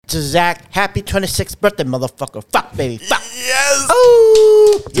to Zach. Happy 26th birthday, motherfucker. Fuck, baby. Fuck. Yes.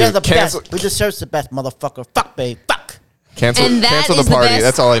 Oh, Dude, you're the cancel- best. We deserve the best, motherfucker. Fuck, baby. Fuck. Cancel And that the is party. best,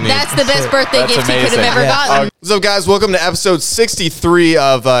 That's all I need. That's the best birthday That's gift you could have amazing. ever gotten. What's up, guys? Welcome to episode 63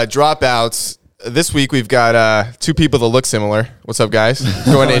 of Dropouts. This week we've got two people that look similar. What's up, guys?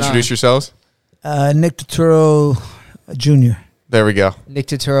 Go ahead and introduce yourselves. Nick Turturro Jr. There we go. Nick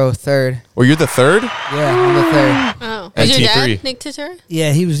Turturro, third. Well, you're the third? Yeah, I'm the third. Oh, And is your T3. dad Nick Turturro?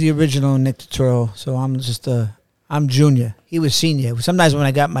 Yeah, he was the original Nick Turturro, so I'm junior. He was senior. Sometimes when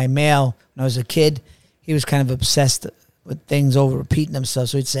I got my mail when I was a kid, he was kind of obsessed with things over repeating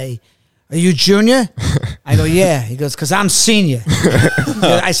themselves. So he'd say, "Are you junior?" I go, "Yeah." He goes, "'Cause I'm senior."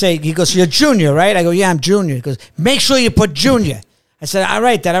 I say, he goes, "You're junior, right?" I go, "Yeah, I'm junior." He goes, "Make sure you put junior." I said, "All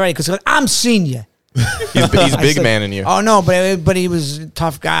right, Dad, all right." Because I'm senior. He's I big said, man in you. Oh no, but he was a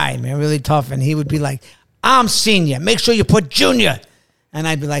tough guy, man, really tough. And he would be like, "I'm senior. Make sure you put junior." And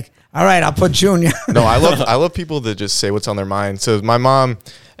I'd be like, "All right, I'll put junior." No, I love people that just say what's on their mind. So my mom,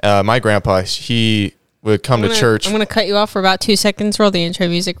 my grandpa, he would come to church. I'm going to cut you off for about 2 seconds. Roll the intro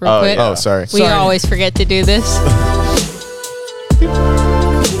music real quick. Oh, sorry. We always forget to do this.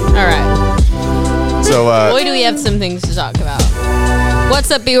 All right. So Boy, do we have some things to talk about. What's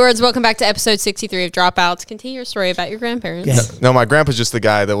up, B-Words? Welcome back to episode 63 of Dropouts. Continue your story about your grandparents. Yeah. no, my grandpa's just the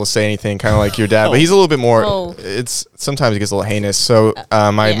guy that will say anything, kind of like your dad, but he's a little bit more. Oh. It's sometimes it gets a little heinous. So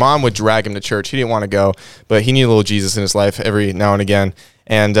my yeah. mom would drag him to church. He didn't want to go, but he needed a little Jesus in his life every now and again.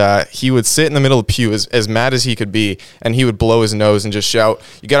 And he would sit in the middle of the pew as mad as he could be, and he would blow his nose and just shout,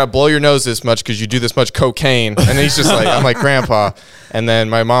 "You got to blow your nose this much because you do this much cocaine." And he's just like, I'm like, "Grandpa." And then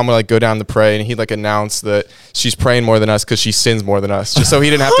my mom would like go down to pray, and he'd like announce that she's praying more than us because she sins more than us, just so he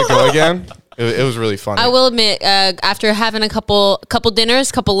didn't have to go again. It was really funny. I will admit, after having a couple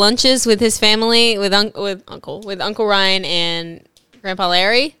dinners, couple lunches with his family, with Uncle Ryan and Grandpa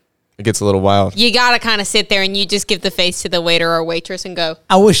Larry, It gets a little wild. you gotta kind of sit there and you just give the face to the waiter or waitress and go,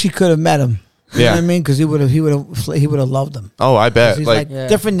 I wish he could have met him. You Yeah. know what I mean? Because he would have loved him. Oh, I bet. He's Like, like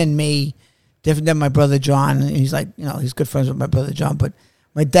different than me, different than my brother John. And he's like, he's good friends with my brother John, but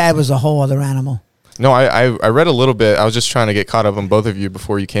my dad was a whole other animal. no, I read a little bit. I was just trying to get caught up on both of you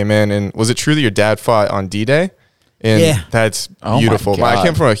before you came in. And was it true that your dad fought on D-Day? And Yeah. that's Oh my beautiful. I God.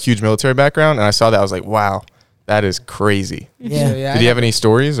 came from a huge military background, and I saw that. I was like, wow, that is crazy. Yeah. So, yeah, Did you have any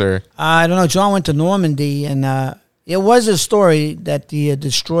stories or? I don't know. John went to Normandy, and it was a story that the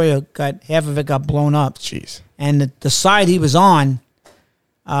destroyer half of it got blown up, Jeez. and the side he was on,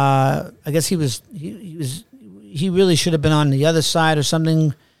 I guess he really should have been on the other side or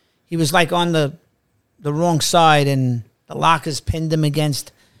something. He was like on the wrong side, and the lockers pinned him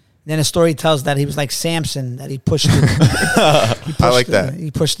against. Then the story tells that he was like Samson, that he pushed. I like that. He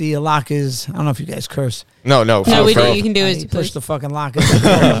pushed the lockers. I don't know if you guys curse. No. "No, feel we free. do. You can do He as you pushed please." the fucking lockers. All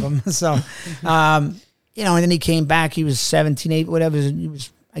of them. So, and then he came back. He was 17, 8, whatever. He was,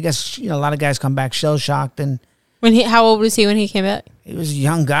 I guess, a lot of guys come back shell shocked, and How old was he when he came back? he was a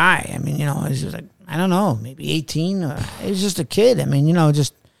young guy. I mean, he was like, I don't know, maybe 18. He was just a kid. I mean,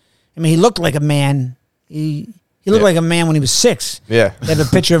 he looked like a man. He looked like a man when he was 6. Yeah. They have a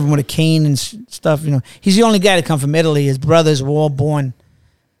picture of him with a cane and stuff. He's the only guy to come from Italy. His brothers were all born.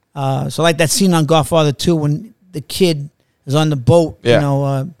 So like that scene on Godfather 2 when the kid was on the boat,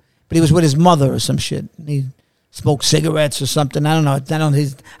 Yeah. but he was with his mother or some shit. He smoked cigarettes or something. I don't know. I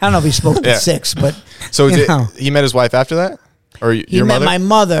don't know if he smoked Yeah. at 6, but So you know. he met his wife after that, or he your met mother? my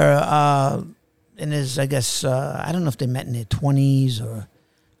mother in his, I guess, I don't know if they met in their 20s or.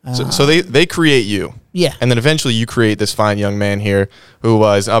 So they create you. Yeah. And then eventually you create this fine young man here who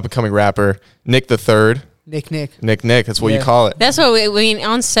was an up-and-coming rapper, Nick the Third. Nick. Nick, that's what you Yeah. call it. That's what we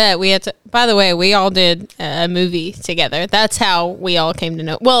on set. We had to. By the way, we all did a movie together. That's how we all came to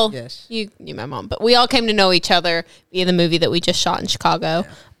know. Well, Yes. you knew my mom, but we all came to know each other via the movie that we just shot in Chicago.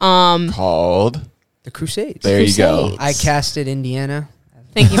 Called. The Crusades. There you go. Crusades. I casted Indiana.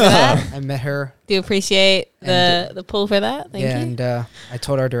 Thank you for that. I met her. Do appreciate And, the pull for that. Thank you. And I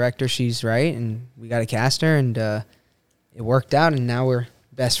told our director she's right, and we got to cast her, and it worked out, and now we're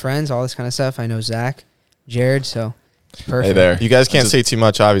best friends, all this kind of stuff. I know Zach, Jared, so it's perfect. Hey there. You guys can't say too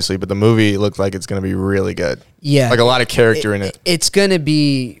much, obviously, but the movie looked like it's going to be really good. Yeah. Like a lot of character in it. It's going to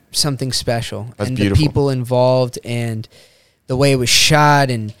be something special. That's and beautiful. the people involved and the way it was shot.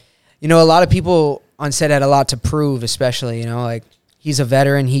 And, a lot of people on set had a lot to prove, especially, like he's a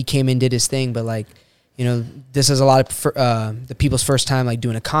veteran. He came in, did his thing. But, like, this is a lot of the people's first time, like,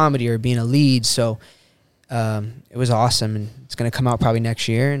 doing a comedy or being a lead. So it was awesome. And it's going to come out probably next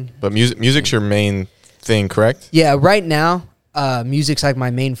year. But music's your main thing, correct? Yeah, right now, music's like my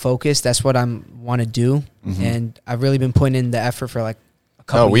main focus. That's what I want to do, and I've really been putting in the effort for like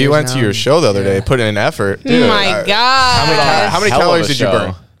No, we went to your show the other day, put in an effort. Dude, Oh my God. How many Hell of calories a did you show.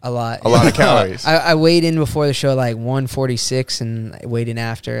 burn? A lot. A lot of calories. I weighed in before the show like 146 and I weighed in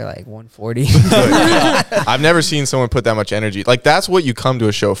after like 140. I've never seen someone put that much energy. Like, that's what you come to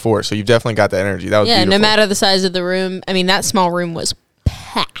a show for. So you've definitely got that energy. That was Yeah, beautiful. no matter the size of the room. I mean, that small room was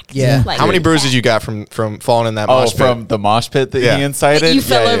packed. Yeah. Like, How many bruises you got from falling in that Oh, mosh pit? from the mosh pit that Yeah. he incited? You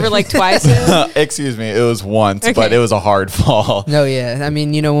fell over like twice. Excuse me. It was once, Okay. but it was a hard fall. No, yeah. I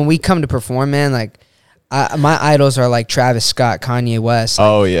mean, you know, when we come to perform, man, like my idols are like Travis Scott, Kanye West.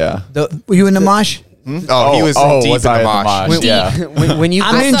 Oh, yeah. Were you in the mosh? Oh, he was deep was in I the mosh. Yeah. when you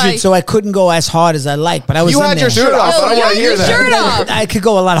I'm saw injured, you- so I couldn't go as hard as I like. But I was. You in had there. your shirt off. Oh, I don't you want had to hear your that. shirt off. I could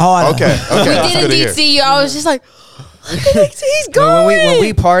go a lot harder. Okay. We That's did good to indeed hear. see you. I was just like, look at this, he's going. when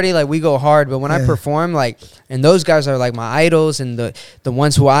we party, like we go hard, but when I Yeah. perform, like, and those guys are like my idols and the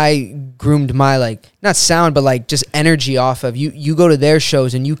ones who I groomed my like not sound but like just energy off of. You go to their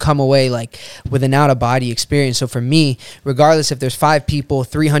shows and you come away like with an out of body experience. So for me, regardless if there's 5 people,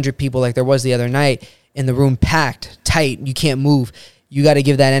 300 people like there was the other night in the room packed tight, you can't move. You got to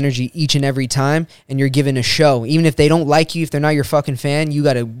give that energy each and every time, and you're given a show. Even if they don't like you, if they're not your fucking fan, you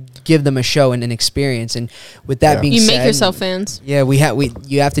got to give them a show and an experience. And with that Yeah. being You said, make yourself fans. yeah,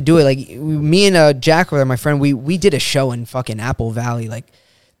 you have to do it. Like me and Jack, my friend, we did a show in fucking Apple Valley like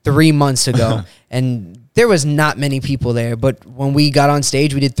 3 months ago, and there was not many people there. But when we got on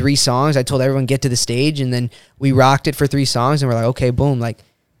stage, we did 3 songs. I told everyone get to the stage, and then we rocked it for 3 songs, and we're like, okay, boom, like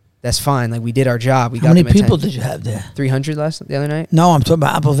that's fine. Like we did our job. We How got many them people attention. did you have there? 300 the other night. No, I'm talking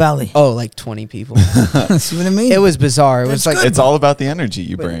about Apple Valley. Oh, like 20 people. See what I mean? It was bizarre. It was That's like good. It's all about the energy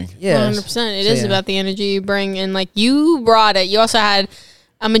you bring. yeah, 100%. It So, is yeah. about the energy you bring. And like you brought it. You also had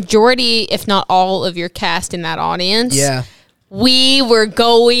a majority, if not all, of your cast in that audience. Yeah. We were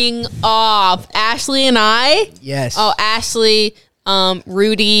going off. Ashley and I. Yes. Oh, Ashley,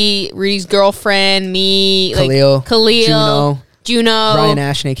 Rudy's girlfriend, me, Khalil, Khalil, Juno, Ryan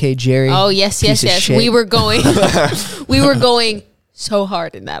Ashton, aka Jerry. Oh yes, Piece of yes. shit. We were going, we were going so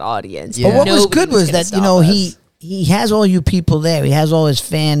hard in that audience. Yeah. But what was Nobody good was gonna that, you know, stop us. he has all you people there. He has all his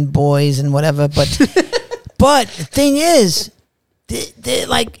fanboys and whatever. But but the thing is,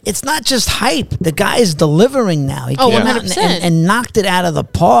 like, it's not just hype. The guy is delivering now. He Oh, came out 100%. and knocked it out of the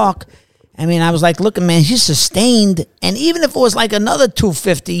park. I mean, I was like, look, man, he's sustained. And even if it was like another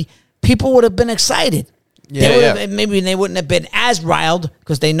 250, people would have been excited. Yeah. Maybe they wouldn't have been as riled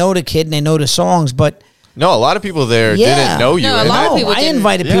because they know the kid and they know the songs. But No, a lot of people there Yeah. didn't know you. No, a and lot of that- people I didn't.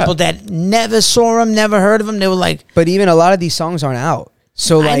 invited Yeah. people that never saw him, never heard of him. They were like, But even a lot of these songs aren't out.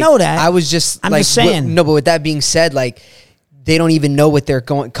 So I like, know that. I was just I'm like, just saying. no, but with that being said, like they don't even know what they're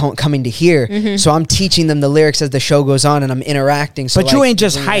coming to hear. Mm-hmm. So I'm teaching them the lyrics as the show goes on, and I'm interacting. So but you like, ain't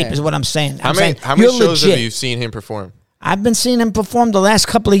just yeah. hype, is what I'm saying. How I'm many saying, how many you're shows legit. have you seen him perform? I've been seeing him perform the last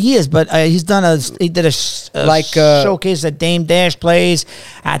couple of years, but he did a Like, showcase that Dame Dash plays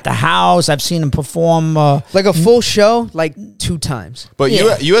at the house. I've seen him perform. like a full show, like 2 times. But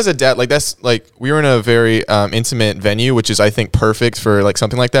Yeah. you as a dad, like that's like we were in a very intimate venue, which is I think perfect for like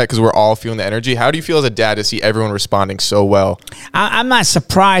something like that because we're all feeling the energy. How do you feel as a dad to see everyone responding so well? I'm not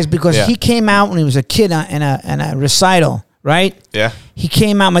surprised because Yeah. he came out when he was a kid in a recital, right? Yeah, He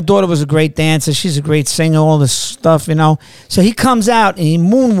came out. My daughter was a great dancer. She's a great singer. All this stuff, you know. So he comes out and he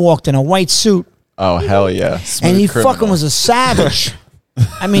moonwalked in a white suit. Oh, hell yeah. And Smooth he criminal. fucking was a savage.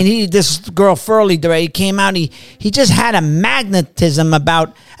 I mean, this girl Furley, he came out. He just had a magnetism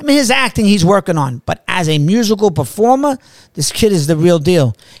about. I mean, his acting he's working on, but as a musical performer, this kid is the real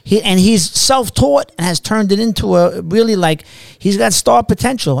deal. He's self-taught and has turned it into a really like he's got star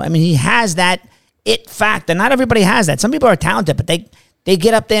potential. I mean, he has that it factor. Not everybody has that. Some people are talented, but they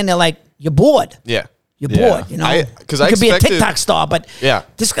get up there and they're like, you're bored. yeah. You're Yeah. bored, you know. Because he I could be a expected- TikTok star, but Yeah.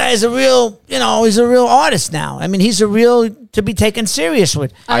 this guy is a real, he's a real artist now. I mean, he's a real to be taken serious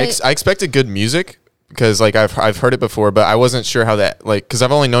with. I expected good music because like I've heard it before, but I wasn't sure how that like because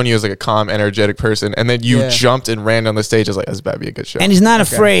I've only known you as like a calm, energetic person, and then you Yeah. jumped and ran on the stage. I was like, this better be a good show. And he's not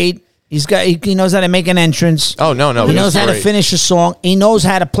afraid. He knows how to make an entrance. Oh, no, He it knows was how to great. finish a song. He knows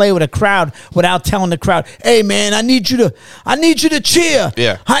how to play with a crowd without telling the crowd, "Hey man, I need you to cheer.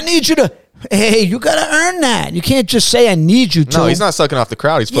 Yeah. I need you to. Hey, you got to earn that. You can't just say I need you to." No, he's not sucking off the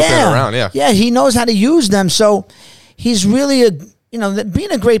crowd. He's flipping it around. Yeah. Yeah, he knows how to use them. So he's really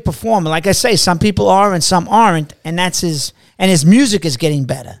being a great performer. Like I say, some people are and some aren't, and his music is getting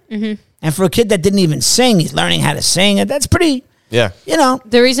better. Mm-hmm. And for a kid that didn't even sing, he's learning how to sing. And that's pretty, Yeah.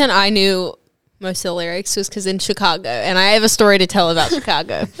 The reason I knew most of the lyrics was because in Chicago, and I have a story to tell about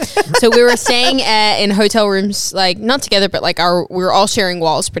Chicago. So we were staying in hotel rooms, like not together, but like we were all sharing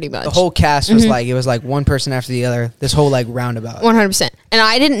walls pretty much. The whole cast was like, it was like one person after the other. This whole like roundabout. 100%. And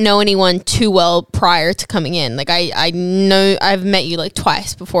I didn't know anyone too well prior to coming in. Like I know I've met you like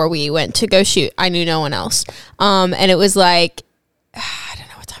twice before we went to go shoot. I knew no one else. And it was like, I don't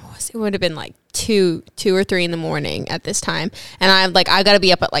know what time it was. It would have been like 2 or 3 in the morning at this time. And I'm like, I got to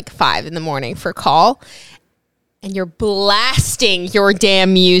be up at like 5 in the morning for call. And you're blasting your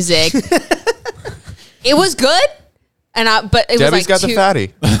damn music. It was good. But it Debbie's was like got the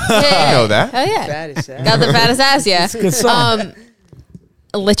fatty. Yeah. I know that. Oh yeah. Fattest ass. Got the fattest ass, yeah. It's a good song.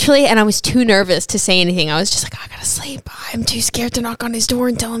 Literally, and I was too nervous to say anything. I was just like, I gotta sleep. I'm too scared to knock on his door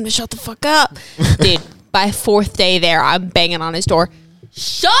and tell him to shut the fuck up. Dude, by 4th day there, I'm banging on his door.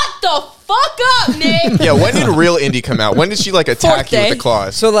 Shut the fuck up, Nick. Yeah, when did real Indy come out? When did she like attack you with day. the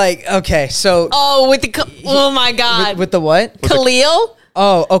claws? So like, okay, so Oh, oh my God. with the what? Khalil?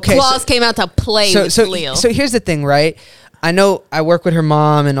 Oh, okay. Claws came out to play with Khalil. So here's the thing, right? I know I work with her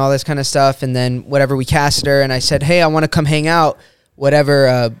mom and all this kind of stuff, and then whatever, we casted her, and I said, hey, I want to come hang out,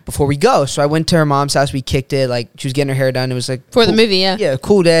 whatever, before we go. So I went to her mom's house, we kicked it, like she was getting her hair done. It was like For the cool- movie, yeah. Yeah,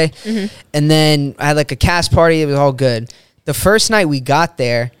 cool day. And then I had like a cast party, it was all good. The first night we got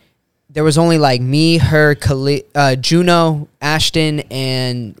there was only like me, her, Juno, Ashton,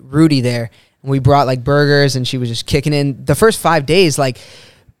 and Rudy there. And we brought like burgers, and she was just kicking in. The first 5 days, like,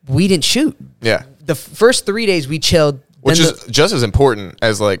 we didn't shoot. Yeah. The first 3 days we chilled. Which Then is just as important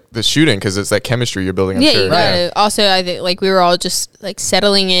as like the shooting because it's that chemistry you're building. I'm Yeah, sure. you gotta. Also, I think like we were all just like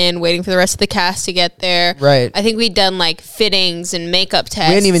settling in, waiting for the rest of the cast to get there. Right. I think we'd done like fittings and makeup tests.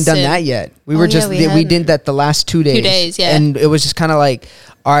 we hadn't even done and- that yet. We Oh, were yeah, just we we hadn't. did that the last 2 days. 2 days, yeah. And it was just kind of like,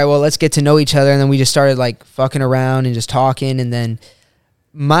 all right, well, let's get to know each other. And then we just started like fucking around and just talking. And then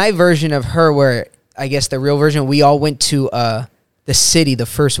my version of her, where I guess the real version, we all went to the city the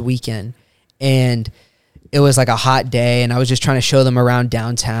first weekend, and it was like a hot day, and I was just trying to show them around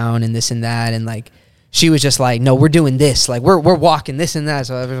downtown and this and that, and like she was just like, no, we're doing this, like we're walking this and that.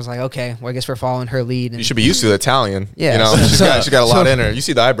 So everyone was like, okay, well, I guess we're following her lead. And You should be used to the Italian. Yeah, You know, so- she's got a lot so- in her. You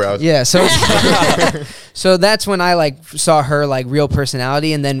see the eyebrows. yeah, so so that's when I like saw her like real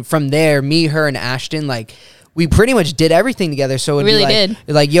personality, and then from there, me, her, and Ashton, like we pretty much did everything together. So it'd Really be like,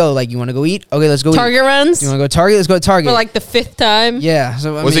 did. like, yo, like you want to go eat? Okay, let's go. Target eat. runs You want to go to Target? Let's go to Target. for like the 5th time. yeah.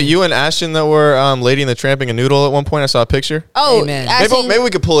 So I Was mean, it you and Ashton that were Lady in the Tramping a Noodle at one point? I saw a picture. Oh, Amen. Maybe we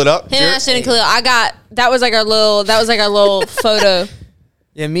could pull it up. Him, Ashton, and Khalil. That was like our little photo.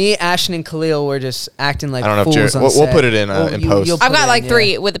 Yeah, me, Ashton, and Khalil were just acting like I don't know if fools Jared- on we'll set. put it in, in post. you'll I've put got it like in,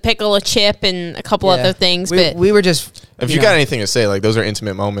 3 yeah. with a pickle, a chip, and a couple Yeah. other things. We, but we were just. If you know, got anything to say, like those are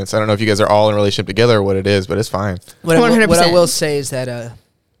intimate moments. I don't know if you guys are all in a relationship together or what it is, but it's fine. what I 100%. will say is that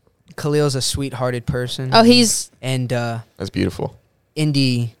Khalil's a sweet-hearted person. oh, he's and That's beautiful.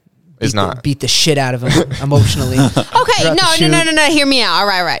 Indy Is not. beat the shit out of him emotionally. okay. Throughout the No. Hear me out. All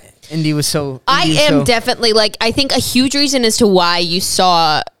right. Indy was so. I Indy was am so- definitely like I think a huge reason as to why you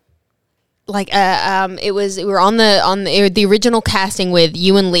saw like it was we were on the original casting with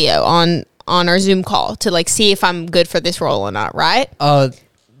you and Leo on our Zoom call to like see if I'm good for this role or not, right? Oh,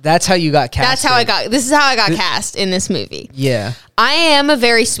 that's how you got cast. That's how I got this is how I got cast in this movie. Yeah. I am a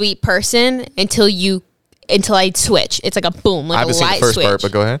very sweet person until I switch. It's like a boom, I like a haven't seen the light first switch. part,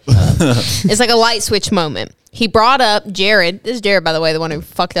 but go ahead. It's like a light switch moment. He brought up Jared. This is Jared, by the way, the one who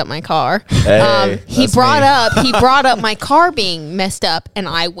fucked up my car. Hey, He that's brought me. up my car being messed up, and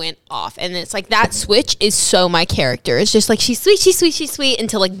I went off. And it's like that switch is so my character. It's just like she's sweet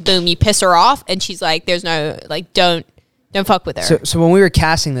until like boom, you piss her off, and she's like, "There's no like, don't fuck with her." So when we were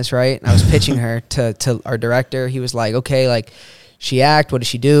casting this, right, I was pitching her to our director. He was like, okay, like, she act, what does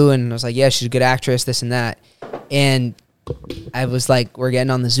she do? And I was like, yeah, she's a good actress, this and that. And I was like, we're getting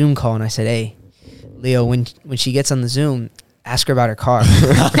on the Zoom call, and I said, hey, Leo, when she gets on the Zoom, ask her about her car.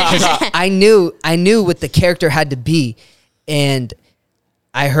 I knew what the character had to be, and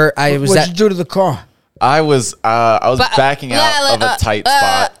What'd you do to the car? I was But, backing out of a tight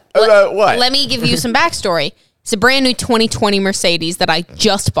spot. What? Let me give you some backstory. It's a brand new 2020 Mercedes that I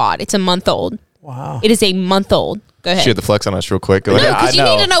just bought. It's a month old. Wow. It is a month old. Go ahead. She had the flex on us real quick. Go No, ahead. Yeah, because I you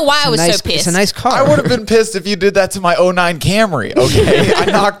know. need to know why I was nice, so pissed. It's a nice car. I would have been pissed if you did that to my 09 Camry. Okay, I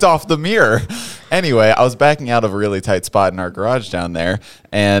knocked off the mirror. Anyway, I was backing out of a really tight spot in our garage down there,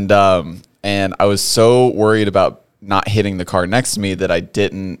 and I was so worried about not hitting the car next to me that I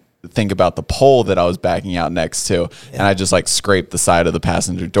didn't think about the pole that I was backing out next to, and I just like scraped the side of the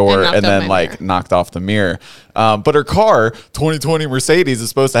passenger door And knocked and off then my like mirror. knocked off the mirror. But her car, 2020 Mercedes, is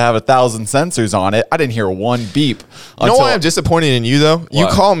supposed to have 1,000 sensors on it. I didn't hear one beep. You know why I'm disappointed in you though? You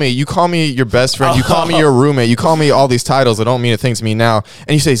What? call me your best friend. You call me your roommate. You call me all these titles that don't mean a thing to me now.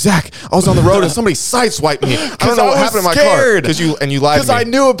 And you say, Zach, I was on the road and somebody sideswiped me. I don't know what happened to my car because you lied Because to me. I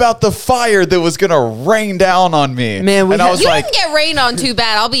knew about the fire that was gonna rain down on me. Man, we and I had- was You like, didn't get rained on too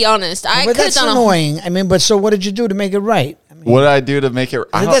bad. I'll be honest. I But could have that's done annoying. I mean, but so what did you do to make it right? I mean, what did I do to make it?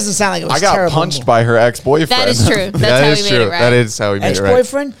 I don't- doesn't sound like it was I got terrible. punched by her ex-boyfriend. That is true. That's That how is we made true. it right. That is how we made it right.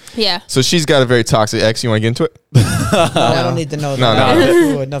 ex-boyfriend? Yeah. So she's got a very toxic ex. You want to get into it? I don't need to know No, that. no.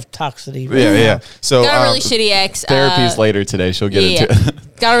 Ooh, enough toxicity. Yeah. So Got a really shitty ex. Therapy's later today. She'll get Yeah. into it.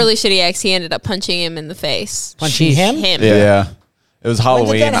 Got a really shitty ex. He ended up punching him in the face. Punching him? Him. Yeah. It was When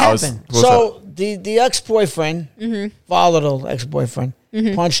Halloween. did that I was happen? So the ex-boyfriend, volatile ex-boyfriend,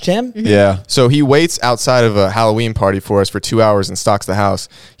 punched him. yeah. So he waits outside of a Halloween party for us for 2 hours and stalks the house.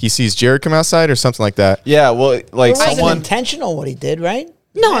 He sees Jared come outside or something like that. Yeah, well, like It wasn't someone. intentional what he did, right?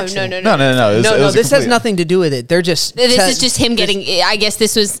 No. No. It was- No, it no, was a this has complete- nothing to do with it. They're just This is just him getting. I guess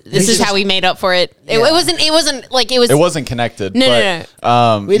this is how we made up for it. It wasn't. It wasn't like it was. It wasn't connected. No,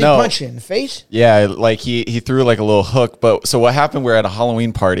 but, We didn't no. punch you in the face. Yeah, like he threw like a little hook. But so what happened? We're at a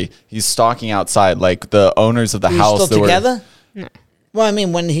Halloween party. He's stalking outside. Like the owners of the Were you house. still that together? Well, I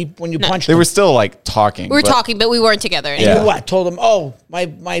mean, when you punched They him, were still like talking. We were but- talking, but we weren't together. and Anymore. you what? Told him, oh,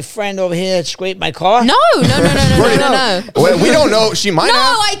 my friend over here scraped my car. No. Well, we don't know. She might No,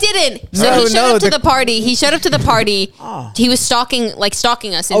 have. I didn't. So No, he showed no, up to the- the party. He showed up to the party. He was stalking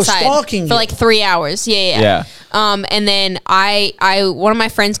us inside stalking for you. like 3 hours. Yeah. And then one of my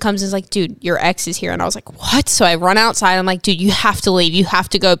friends comes and is like, dude, your ex is here. And I was like, what? So I run outside. I'm like, dude, you have to leave. You have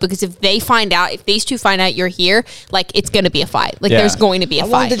to go because if these two find out you're here, like it's going to be a fight. Like Yeah. there's going to be a How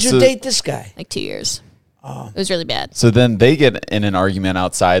long fight. did you So- date this guy? Like 2 years. It was really bad. So then they get in an argument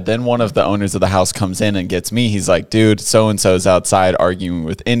outside. Then one of the owners of the house comes in and gets me. He's like, dude, so and so's outside arguing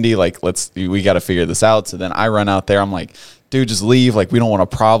with Indy. Like, we got to figure this out. So then I run out there. I'm like, dude, just leave. Like, we don't want a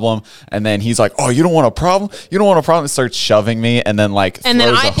problem. And then he's like, oh, you don't want a problem? You don't want a problem? And starts shoving me. And then like, And then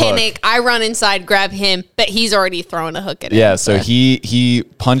throws I a hook. panic. I run inside, grab him, but he's already throwing a hook at him. Yeah, so he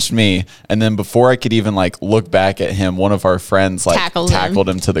punched me, and then before I could even like look back at him, one of our friends like Tackled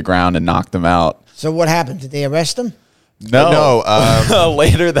him to the ground and knocked him out. So what happened? Did they arrest him? No,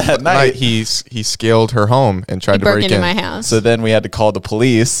 later that night. He scaled her home and tried He to broke break into in. my house. So then we had to call the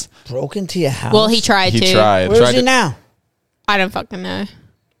police. Broke into your house? Well, he tried He to. tried, Where is he now? I don't fucking know.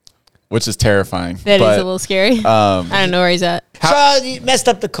 which is terrifying. That is But, a little scary. I don't know where he's at. So you messed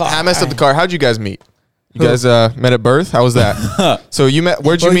up the car. I messed up the All car. How'd you guys meet? You guys met at birth? How was that? So you met,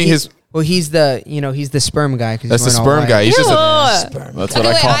 where'd you meet his, Well, he's the sperm guy. 'cause that's the he's wearing all sperm white. guy. He's just a, Ew. Sperm. That's Okay, what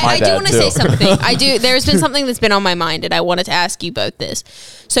I wait, call my I do dad want to too. say something. There's been something that's been on my mind, and I wanted to ask you both this.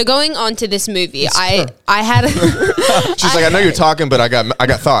 So going on to this movie, I had. she's like, I know you're talking, but I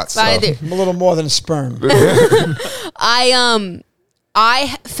got thoughts. I so. do. I'm a little more than a sperm.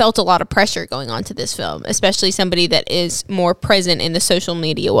 I felt a lot of pressure going on to this film, especially somebody that is more present in the social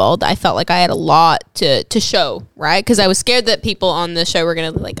media world. I felt like I had a lot to show, right? Because I was scared that people on the show were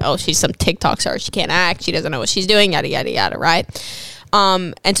going to be like, oh, she's some TikTok star. She can't act. She doesn't know what she's doing, yada, yada, yada, right?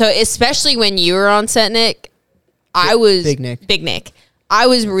 And so especially when you were on set, Nick, I was... Big Nick. Big Nick. I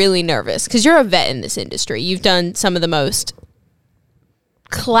was really nervous because you're a vet in this industry. You've done some of the most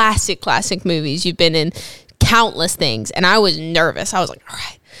classic movies. You've been in countless things, and I was nervous. I was like, all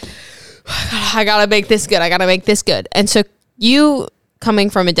right, I gotta make this good. And so you coming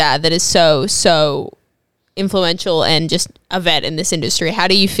from a dad that is so influential and just a vet in this industry, how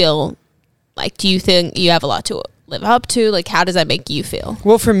do you feel? Like, do you think you have a lot to live up to? Like, how does that make you feel?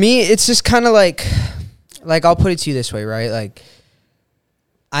 Well, for me, it's just kind of like I'll put it to you this way, right? Like,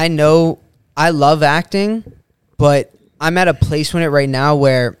 I know I love acting, but I'm at a place in it right now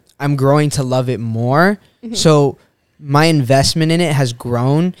where I'm growing to love it more. Mm-hmm. So my investment in it has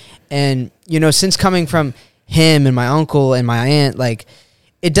grown. And, since coming from him and my uncle and my aunt, like,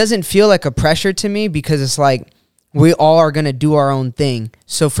 it doesn't feel like a pressure to me because it's like, we all are going to do our own thing.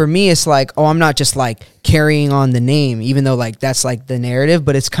 So for me, it's like, oh, I'm not just like carrying on the name, even though like that's like the narrative,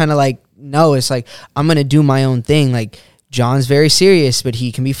 but it's kind of like, no, it's like, I'm going to do my own thing. Like, John's very serious, but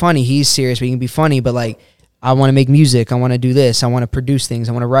he can be funny. He's serious, but he can be funny. But like, I want to make music. I want to do this. I want to produce things.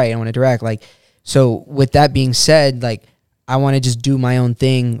 I want to write. I want to direct. Like, so with that being said, like, I want to just do my own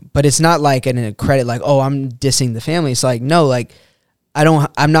thing, but it's not like a credit, like, oh, I'm dissing the family. It's like, no, like,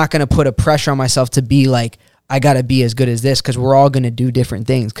 I'm not going to put a pressure on myself to be like, I got to be as good as this, because we're all going to do different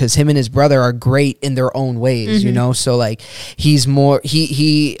things, because him and his brother are great in their own ways, so like he's more,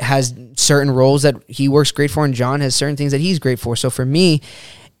 he has certain roles that he works great for, and John has certain things that he's great for. So for me,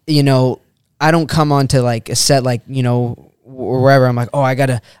 I don't come onto like a set like, you know, or wherever I'm like, oh, I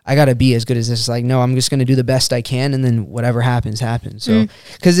gotta be as good as this. It's like, no, I'm just gonna do the best I can, and then whatever happens. So,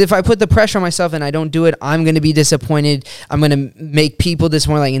 because if I put the pressure on myself and I don't do it, I'm gonna be disappointed. I'm gonna make people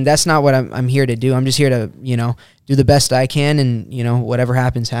disappointed. Like, and that's not what I'm here to do. I'm just here to, you know, do the best I can, and you know, whatever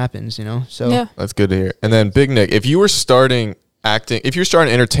happens. You know, so Yeah. That's good to hear. And then Big Nick, if you were starting acting, if you're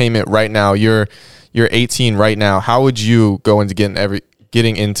starting entertainment right now, you're 18 right now. How would you go into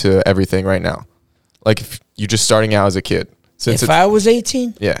getting into everything right now? Like if you're just starting out as a kid. Since If I was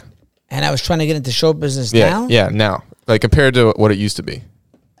 18 yeah. and I was trying to get into show business Yeah. now, Yeah. Now, like compared to what it used to be.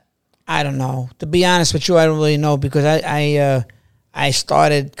 I don't know. To be honest with you, I don't really know because I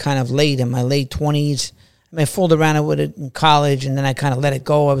started kind of late in my late 20s. I mean, I fooled around with it in college, and then I kind of let it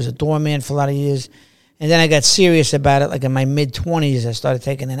go. I was a doorman for a lot of years. And then I got serious about it, like in my mid-20s. I started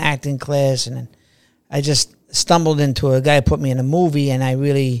taking an acting class, and then I just stumbled into a guy who put me in a movie, and I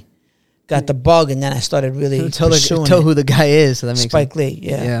really got the bug, and then I started really pursuing tell it. who the guy is. So that makes Spike Lee,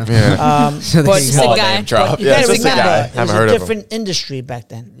 yeah. Yeah. So but Just a Small guy. name drop. you gotta just a remember, guy. it was Haven't a heard of him. different industry back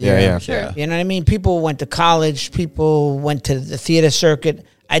then. Yeah. Sure. You know what I mean? People went to college. People went to the theater circuit.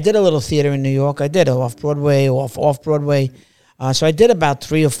 I did a little theater in New York. I did off-Broadway, off-Broadway. So I did about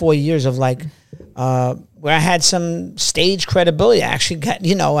 3 or 4 years of like where I had some stage credibility. I actually got,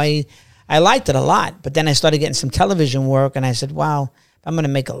 you know, I liked it a lot. But then I started getting some television work, and I said, wow, if I'm going to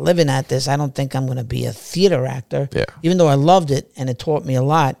make a living at this, I don't think I'm going to be a theater actor. Yeah. Even though I loved it and it taught me a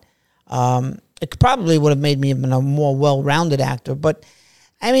lot. It probably would have made me even a more well-rounded actor. But,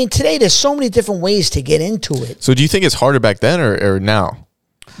 I mean, today there's so many different ways to get into it. So do you think it's harder back then or now?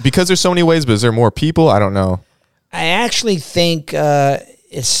 Because there's so many ways, but is there more people? I don't know. I actually think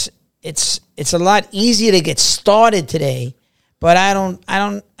it's a lot easier to get started today, but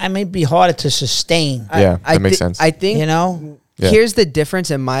I may be harder to sustain. Yeah, that makes sense. I think You know? Yeah. Here's the difference,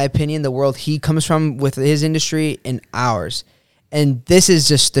 in my opinion, the world he comes from with his industry and ours. And this is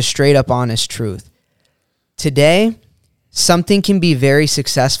just the straight up honest truth. Today, something can be very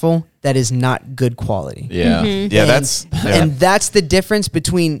successful that is not good quality. Yeah. Yeah, that's And that's the difference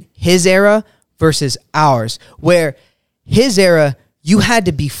between his era versus ours, where his era, you had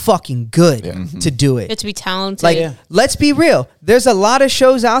to be fucking good to do it. You have to be talented. Like, Yeah. let's be real. There's a lot of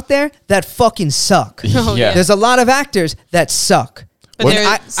shows out there that fucking suck. Oh, Yeah. There's a lot of actors that suck. but what- they're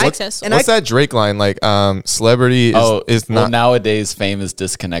I- successful. and What's that Drake line? Like, celebrity is Well, not. nowadays fame is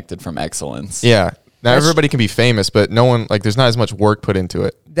disconnected from excellence. Yeah. Now That's- everybody can be famous, but no one, like, there's not as much work put into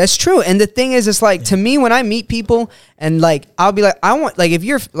it. That's true. And the thing is, it's like, to me, when I meet people and like, I'll be like, I want, like, if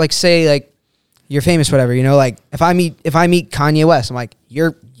you're like, say like, you're famous, whatever, you know, like if I meet Kanye West, I'm like,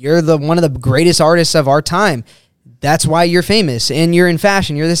 you're the one of the greatest artists of our time. That's why you're famous, and you're in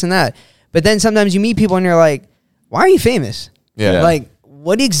fashion, you're this and that. But then sometimes you meet people and you're like, why are you famous? Yeah. Like,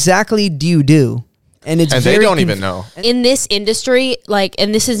 what exactly do you do? And it's And they very don't even know. in this industry, like,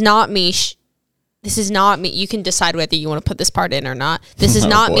 and this is not me. This is not me. You can decide whether you want to put this part in or not. This is Oh,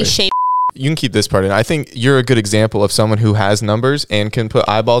 not boy. me shaping. You can keep this part in. I think you're a good example of someone who has numbers and can put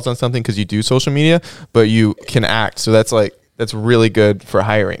eyeballs on something because you do social media, but you can act. So that's really good for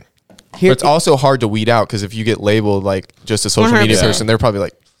hiring. Here- But it's also hard to weed out because if you get labeled like just a social media 100%. person, they're probably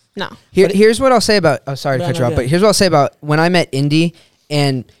like, No. Here's what I'll say about. Oh, sorry to No, cut no, you off, go but ahead. here's what I'll say about when I met Indy,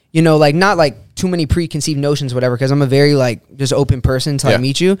 and you know, like not like too many preconceived notions, whatever. Because I'm a very like just open person until Yeah. I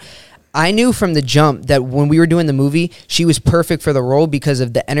meet you. I knew from the jump that when we were doing the movie, she was perfect for the role because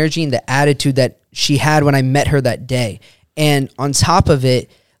of the energy and the attitude that she had when I met her that day. And on top of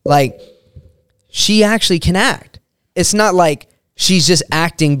it, like she actually can act. It's not like she's just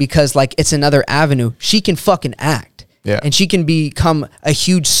acting because like it's another avenue. She can fucking act. Yeah. And she can become a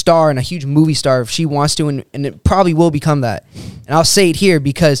huge star and a huge movie star if she wants to, and it probably will become that. And I'll say it here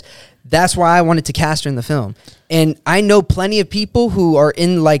because that's why I wanted to cast her in the film. And I know plenty of people who are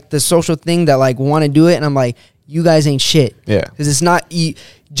in like the social thing that like want to do it, and I'm like, you guys ain't shit. Yeah. Because it's not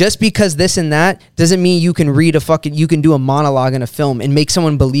just because this and that doesn't mean you can you can do a monologue in a film and make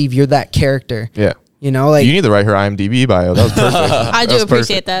someone believe you're that character. yeah. You know, like You need to write her IMDb bio. That was perfect. I do was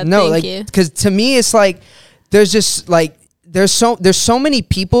appreciate that. no, Thank like you. because to me it's like there's just like there's so many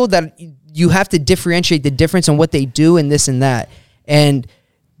people that you have to differentiate the difference in what they do and this and that. And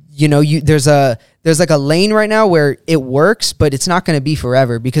you know, there's like a lane right now where it works, but it's not going to be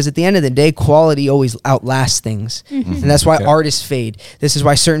forever because at the end of the day, quality always outlasts things. And that's why Yeah. artists fade. This is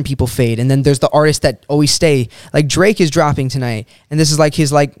why certain people fade. And then there's the artists that always stay. Like Drake is dropping tonight, and this is like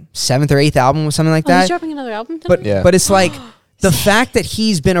his like 7th or 8th album or something like Oh, he's that. dropping another album tonight? But Yeah. but it's like the fact that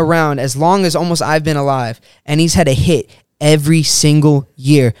he's been around as long as almost I've been alive, and he's had a hit every single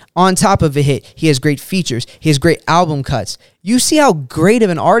year. On top of a hit, he has great features. He has great album cuts. You see how great of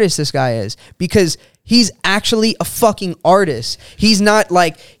an artist this guy is because he's actually a fucking artist. He's not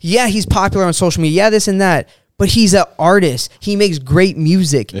like, yeah, he's popular on social media, yeah, this and that, but he's an artist. He makes great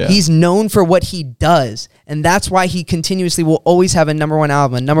music. Yeah. He's known for what he does, and that's why he continuously will always have a number one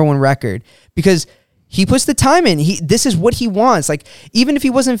album, a number one record, because he puts the time in. This is what he wants. Like, even if he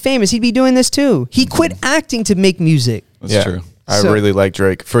wasn't famous, he'd be doing this too. He quit acting to make music. That's true. I So- really like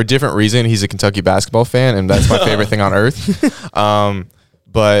Drake for a different reason. He's a Kentucky basketball fan, and that's my favorite thing on earth.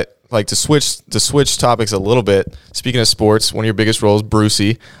 But like to switch topics a little bit. Speaking of sports, one of your biggest roles,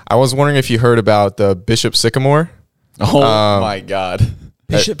 Brucey. I was wondering if you heard about the Bishop Sycamore. Oh my God.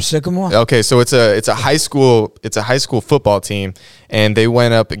 Bishop Sycamore. Okay, so it's a high school football team, and they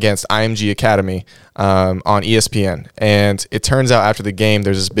went up against IMG Academy on ESPN. And it turns out after the game,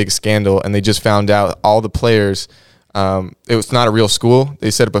 there's this big scandal, and they just found out all the players. It was not a real school.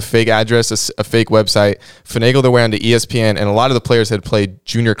 They set up a fake address, a fake website, finagled their way onto ESPN, and a lot of the players had played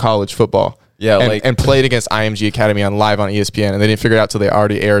junior college football. Yeah, and played against IMG Academy live on ESPN, and they didn't figure it out till they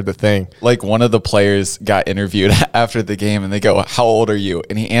already aired the thing. Like one of the players got interviewed after the game and they go, "How old are you?"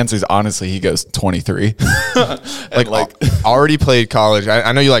 And he answers honestly, he goes, 23. Already played college.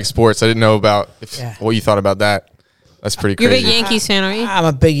 I know you like sports. I didn't know about Yeah. what you thought about that. That's pretty You're a crazy. big Yankees fan, aren't you? I'm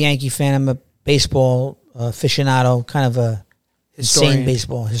a big Yankee fan. I'm a baseball aficionado, kind of a Historian. insane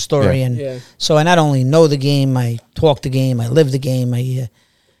baseball historian. Yeah. So I not only know the game, I talk the game, I live the game, I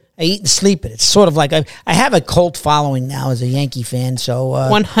eat and sleep it. It's sort of like I have a cult following now as a Yankee fan. So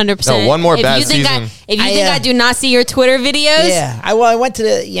 100%. No, one more bad If you season. think I I do not see your Twitter videos, yeah, I went to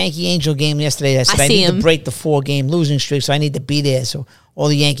the Yankee Angel game yesterday. I said I I see need him. to break the 4-game losing streak, so I need to be there. So all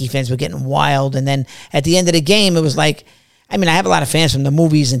the Yankee fans were getting wild, and then at the end of the game, it was like, I mean, I have a lot of fans from the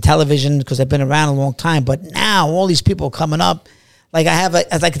movies and television because I've been around a long time. But now all these people coming up, like I have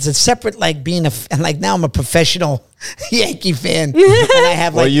it's a separate like being and like now I'm a professional Yankee fan, and I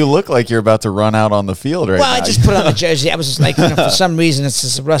have Well, like. you look like you're about to run out on the field right Well, now. I just put on a jersey. I was just like, for some reason, it's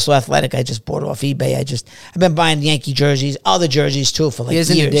just Russell Athletic. I just bought it off eBay. I've been buying Yankee jerseys, other jerseys too, for like He has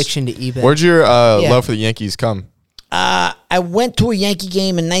an years. addiction to eBay. Where'd your love for the Yankees come? I went to a Yankee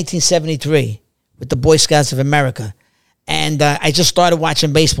game in 1973 with the Boy Scouts of America. And I just started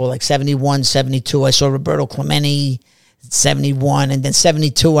watching baseball, like 71, 72. I saw Roberto Clemente, 71. And then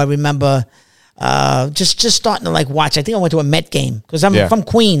 72, I remember just starting to like watch. I think I went to a Met game because I'm Yeah. from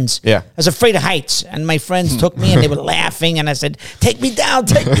Queens. Yeah. I was afraid of heights. And my friends took me and they were laughing. And I said, take me down,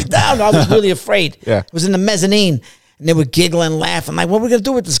 take me down. I was really afraid. Yeah. I was in the mezzanine. And they were giggling, laughing. Like, what are we going to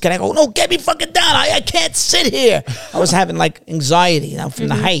do with this kid? I go, no, get me fucking down. I can't sit here. I was having like anxiety, from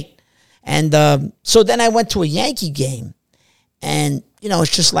the height. And so then I went to a Yankee game. And,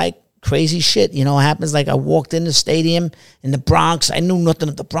 it's just like crazy shit. It happens like I walked in the stadium in the Bronx. I knew nothing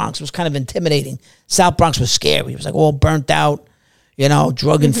of the Bronx. It was kind of intimidating. South Bronx was scary. It was like all burnt out,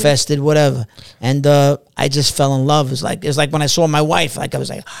 drug infested, whatever. And I just fell in love. It was like when I saw my wife, like I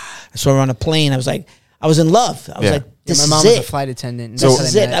saw her on a plane. I was in love. I was Yeah. like, this my is mom was a it. flight attendant. and So- that's how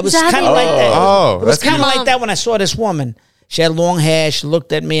This they is it. met. I was Is that kind how of you- like that. Oh, It was that's kind of cute. like that when I saw this woman. She had long hair. She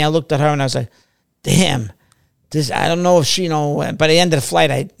looked at me. I looked at her, and I was like, damn. I don't know if she, by the end of the flight,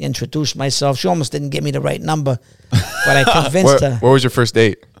 I introduced myself. She almost didn't give me the right number, but I convinced her. Where was your first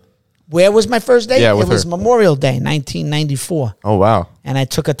date? Where was my first date? Yeah, it with was her. Memorial Day, 1994. Oh, wow. And I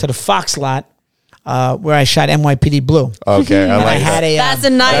took her to the Fox lot where I shot NYPD Blue. Okay, I And I like had that. a That's a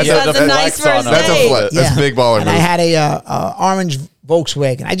nice. That's That's a a nice flex on first it. That's a date. flip. That's a big baller And move. I had a orange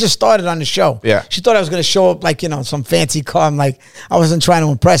Volkswagen. I just started on the show. Yeah. She thought I was going to show up like, some fancy car. I'm like, I wasn't trying to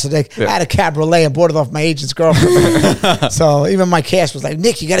impress her. I had a cabriolet and bought it off my agent's girlfriend. So even my cast was like,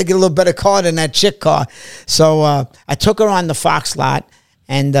 Nick, you got to get a little better car than that chick car. So I took her on the Fox lot.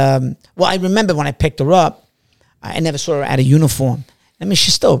 And, I remember when I picked her up, I never saw her out of uniform. I mean,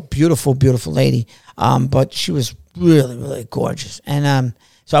 she's still a beautiful, beautiful lady. But she was really, really gorgeous. And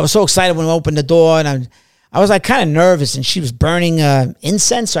so I was so excited when we opened the door, and I was like kind of nervous, and she was burning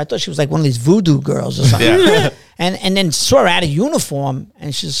incense. So I thought she was like one of these voodoo girls or something. Yeah. and then saw her out of uniform,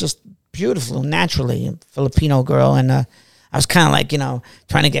 and she's just beautiful naturally, a Filipino girl. And I was kind of like,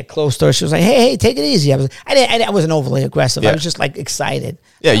 trying to get close to her. She was like, hey, take it easy. I wasn't overly aggressive. I Yeah. was just like excited.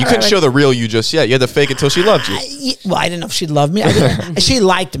 Yeah, you All couldn't right. show the real you just yet. You had to fake it till she loved you. I didn't know if she loved me. She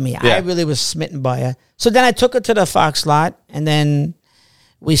liked me. Yeah. I really was smitten by her. So then I took her to the Fox lot, and then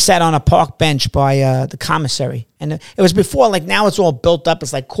we sat on a park bench by the commissary. And it was before, like now it's all built up.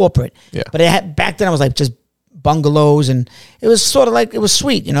 It's like corporate. Yeah. But back then it was like just bungalows, and it was sort of like, it was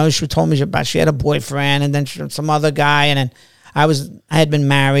sweet. She told me about she had a boyfriend and then some other guy. And then I had been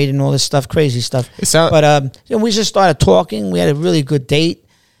married and all this stuff, crazy stuff. It sound- But we just started talking. We had a really good date,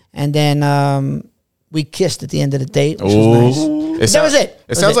 and then we kissed at the end of the date, which was nice. That was it.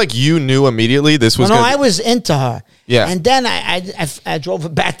 It sounds like you knew immediately this was No, gonna I was into her. Yeah. And then I drove her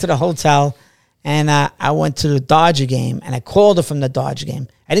back to the hotel, and I went to the Dodger game, and I called her from the Dodger game.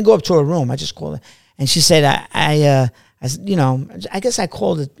 I didn't go up to her room. I just called her, and she said, I guess I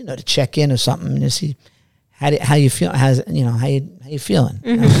called her, to check in or something, and to see how you feel, how you feeling.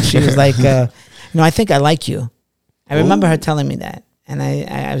 And she was like, I think I like you. I remember her telling me that. And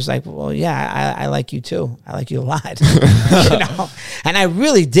I was like, well, yeah, I like you too. I like you a lot, And I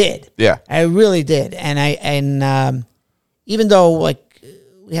really did. Yeah. I really did. And even though like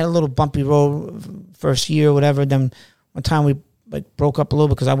we had a little bumpy road first year or whatever, then one time we like broke up a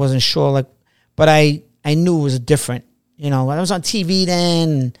little because I wasn't sure. But I knew it was different. I was on TV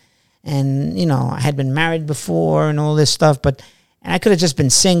then, and I had been married before and all this stuff. And I could have just been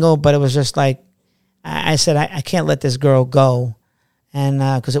single, but it was just like I said, I can't let this girl go. And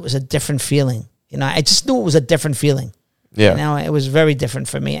because it was a different feeling, I just knew it was a different feeling. Yeah. It was very different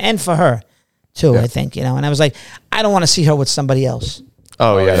for me and for her too. Yeah. I think and I was like, I don't want to see her with somebody else.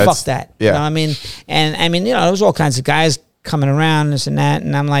 Oh yeah. Fuck that. Yeah. You know what I mean? And I mean, there was all kinds of guys coming around, this and that,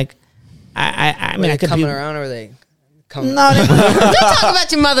 and I'm like, I mean, I could coming be around, or are they coming? No, Don't talk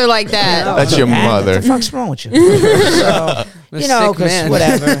about your mother like that. That's your mother. What the fuck's wrong with you? So, sick because man.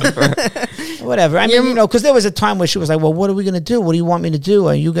 whatever. I mean, because there was a time where she was like, "Well, what are we gonna do? What do you want me to do?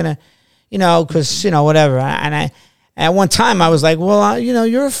 Are you gonna, because whatever." And I, at one time, I was like, "Well,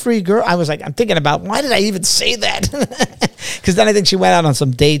 you're a free girl." I was like, I'm thinking about why did I even say that? Because then I think she went out on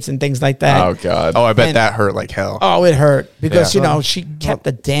some dates and things like that. Oh God. Oh, I bet And- that hurt like hell. Oh, it hurt because Yeah. she kept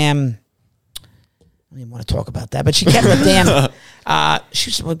the damn. I don't even want to talk about that, but she kept the damn.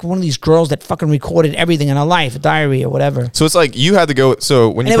 She's like one of these girls that fucking recorded everything in her life, a diary or whatever. So it's like you had to go. So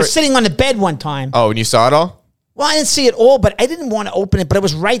when And you it was sitting on the bed one time. oh, when you saw it all. Well, I didn't see it all, but I didn't want to open it. But it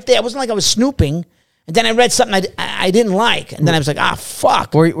was right there. It wasn't like I was snooping. And then I read something I didn't like, and then I was like,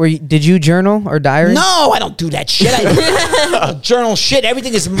 fuck. Did you journal or diary? No, I don't do that shit. I journal shit.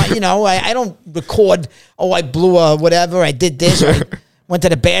 Everything is, I don't record. Oh, I blew a whatever. I did this. Or I went to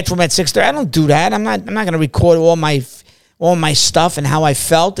the bathroom at 6:30. I don't do that. I'm not going to record all my stuff and how I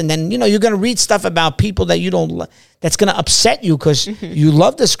felt. And then you're going to read stuff about people that you don't. That's going to upset you because you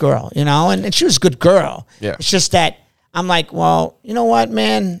love this girl. And she was a good girl. Yeah. It's just that I'm like, well, you know what,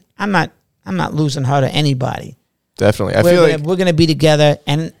 man? I'm not losing her to anybody. Definitely. I feel like We're gonna be together,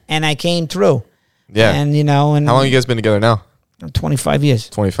 and I came through. yeah. And and How long you guys been together now? 25 years.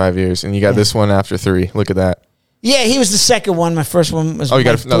 25 years, and you got this one after 3. Look at that. Yeah, he was the second one. My first one was you my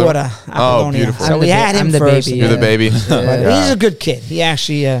got another daughter. one? Oh, Apollonia. beautiful. So I'm we the had ba- him I'm the first. baby, You're the Yeah. baby. But he's a good kid. He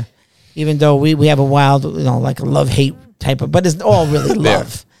actually, even though we have a wild, like a love-hate type of, but it's all really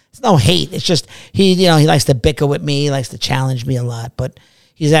love. It's no hate. It's just he likes to bicker with me. He likes to challenge me a lot. But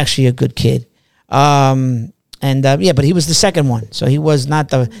he's actually a good kid. But he was the second one, so he was not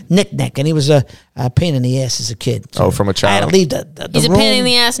the knick-knack, and he was a pain in the ass as a kid. So Oh, from a child. I had to leave the He's a room. pain in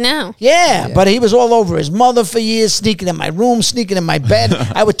the ass now. Yeah, but he was all over his mother for years, sneaking in my room, sneaking in my bed.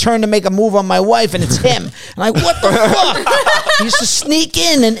 I would turn to make a move on my wife, and it's him. I'm like, what the fuck? He used to sneak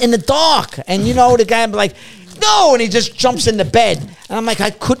in the dark, and the guy would be like, no, and he just jumps in the bed. And I'm like,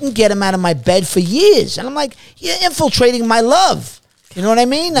 I couldn't get him out of my bed for years. And I'm like, you're infiltrating my love. You know what I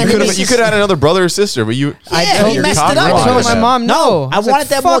mean? You could have had another brother or sister, but you. Yeah, he messed it up. I told my mom no. I was wanted like,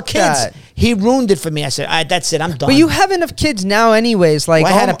 to have more "Fuck kids. that." He ruined it for me. I said, all right, that's it. I'm done. But you have enough kids now, anyways. Like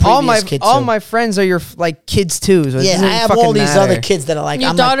Well, I had a all my previous kid, all too. my friends are your kids too. So it Yeah, doesn't I have fucking all these matter. other kids that are like,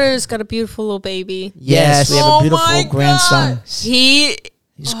 Your I'm like, daughter's got a beautiful little baby. yes, we have a beautiful my grandson. God.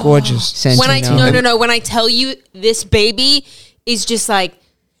 He's gorgeous. when I Santino. no. When I tell you this baby is just like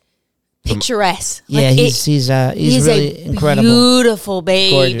picturesque. Yeah, Like, he's really a incredible. beautiful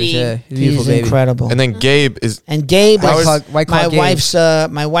baby. Gorgeous, yeah. He's Beautiful baby. incredible. And then Gabe is. And Gabe White is Claw- White Claw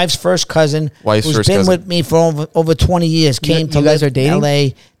Gabe. my wife's first cousin, Wife's who's first been cousin. with me for over 20 years. Came to you guys live are dating? in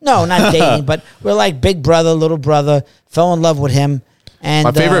L.A. No, not dating, but we're like big brother, little brother. Fell in love with him. And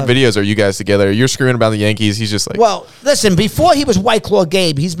My favorite videos are you guys together. You're screaming about the Yankees. He's just like. Well, listen, before he was White Claw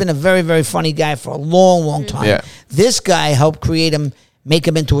Gabe, he's been a very, very funny guy for a long, long time. Yeah. This guy helped create him, make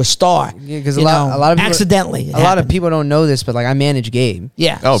him into a star. Yeah, because You a lot of people, accidentally. it a lot of happened. people don't know this, but like I manage Gabe.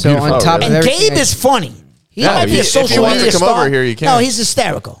 Yeah. Oh, So beautiful. on top Oh, of And everything Gabe is funny. He Yeah, might be if a he social wants to media come star. over here, he can. No, he's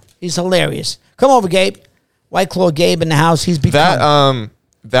hysterical. He's hilarious. Come over, Gabe. White Claw Gabe in the house. He's become.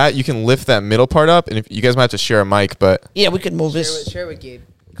 that you can lift that middle part up, and if you guys might have to share a mic, but Yeah, we could move this. Share with Gabe.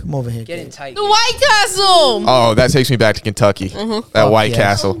 Come over here. Get in Gabe. tight. The White Castle. oh, that takes me back to Kentucky. That White yes.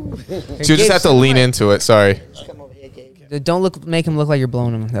 Castle. So you just have to lean into it. Sorry. Come over here, Gabe. Don't make him look like you're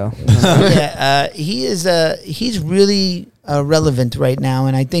blowing him though. Yeah, he is. He's really relevant right now,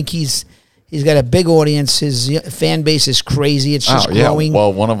 and I think he's got a big audience. His fan base is crazy. It's just growing.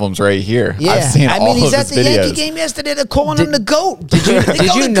 Well, one of them's right here. Yeah, I've seen all he's of at his the videos. Yankee game yesterday. They're calling him the GOAT. Did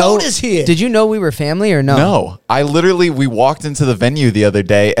you know? GOAT is here. Did you know we were family or no? No, we walked into the venue the other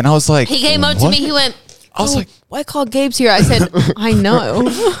day, and I was like, He came up to "What?" me. He went, I was like, White Claw Gabe's here. I said, I know.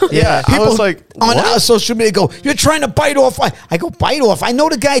 yeah. I was like, on what? our social media go, you're trying to bite off. I go, bite off. I know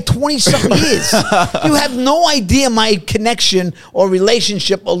the guy 20-something years. You have no idea my connection or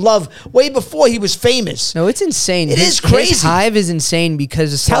relationship or love way before he was famous. No, it's insane. It His is crazy. His hive is insane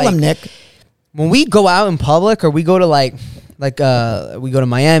because it's Tell like, him, Nick. when we go out in public or we go to we go to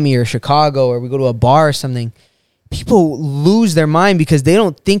Miami or Chicago or we go to a bar or something, people lose their mind because they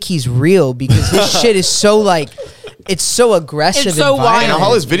don't think he's real because his shit is so like, it's so aggressive. It's so and wild. And violent.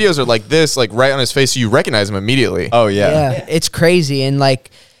 all his videos are like this, like right on his face, so you recognize him immediately. Oh yeah. Yeah, it's crazy. And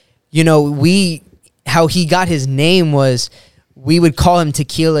like, how he got his name was we would call him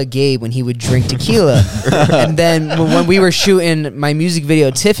Tequila Gabe when he would drink tequila. And then when we were shooting my music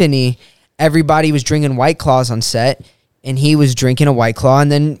video, Tiffany, everybody was drinking White Claws on set and he was drinking a White Claw.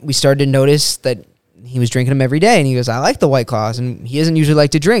 And then we started to notice that he was drinking them every day. And he goes, I like the White Claws. And he doesn't usually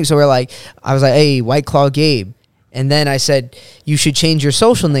like to drink. So I was like, hey, White Claw Gabe. And then I said, you should change your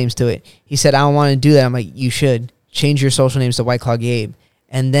social names to it. He said, I don't want to do that. I'm like, you should change your social names to White Claw Gabe.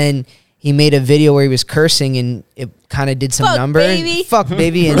 And then he made a video where he was cursing and it kind of did some Fuck, numbers. baby. Fuck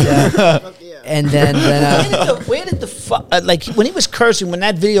baby. And then Where did the fuck? Like when he was cursing, when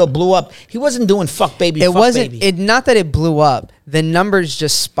that video blew up, he wasn't doing fuck baby. it fuck wasn't baby. it. Not that it blew up. The numbers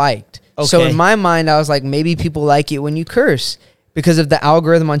just spiked. So Okay. in my mind, I was like, maybe people like it when you curse because of the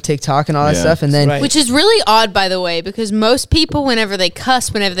algorithm on TikTok and all that Yeah. stuff. And then Right. Which is really odd, by the way, because most people, whenever they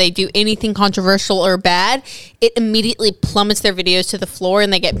cuss, whenever they do anything controversial or bad, it immediately plummets their videos to the floor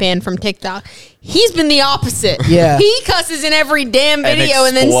and they get banned from TikTok. He's been the opposite. Yeah. He cusses in every damn And video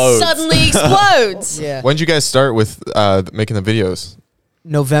and then explodes. suddenly explodes. yeah, When did you guys start with making the videos?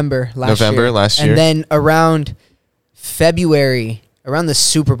 November last year. And then around February, around the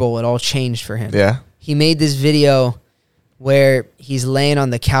Super Bowl, it all changed for him. Yeah. He made this video where he's laying on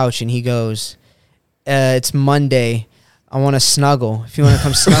the couch and he goes, it's Monday. I want to snuggle. If you want to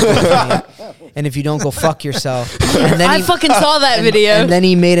come snuggle with me. And if you don't, go fuck yourself. And then I fucking saw that video. And then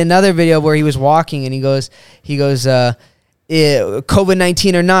he made another video where he was walking and he goes,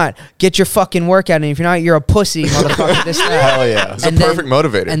 COVID-19 or not, get your fucking workout. And if you're not, you're a pussy, motherfucker. This, that. Hell yeah. It's a perfect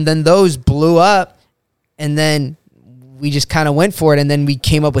motivator. And then those blew up. And then we just kind of went for it. And then we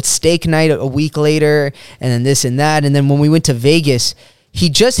came up with steak night a week later. And then this and that. And then when we went to Vegas, he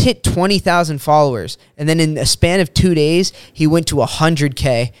just hit 20,000 followers. And then in a span of 2 days, he went to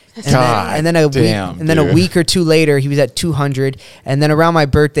 100K. And then a week or two later, he was at 200. And then around my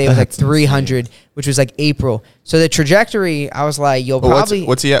birthday, it was like 300, which was like April. So the trajectory, I was like, yo, But probably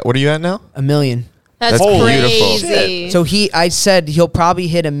what's he at? What are you at now? 1 million. That's beautiful. crazy. So I said he'll probably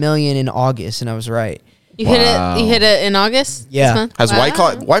hit 1 million in August. And I was right. You hit it. You hit it in August. Yeah. This month? Has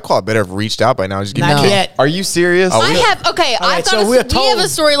Wow. White Claw better have reached out by now? Just give Not me yet. Are you serious? I have okay. All right, I've got so we we're have told- a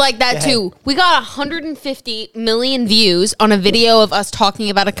story like that Go ahead. too. We got 150 million views on a video of us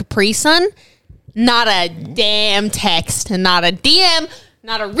talking about a Capri Sun. Not a damn text, not a DM,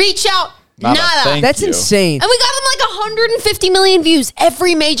 not a reach out, Not a nada. thank That's you. insane. And we got them like 150 million views.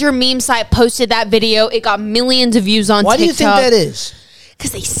 Every major meme site posted that video. It got millions of views on Why do TikTok. you think that is?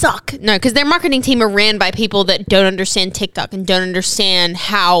 Because they suck. No, because their marketing team are ran by people that don't understand TikTok and don't understand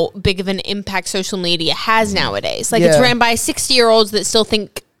how big of an impact social media has nowadays. Like it's Yeah. ran by 60-year-olds that still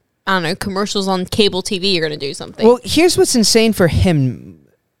think, I don't know, commercials on cable TV are going to do something. Well, here's what's insane for him.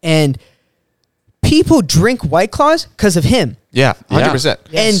 And people drink White Claws because of him. Yeah, 100%.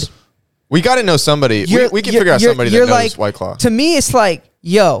 And We got to know somebody. We can figure out somebody that you're knows like, White Claw. To me, it's like,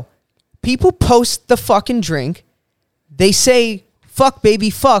 yo, people post the fucking drink. They say, fuck, baby,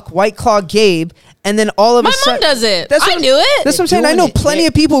 fuck, White Claw Gabe. And then all of My a mom sudden. does it. That's I what- knew it. That's what I'm saying. They're I know doing it. plenty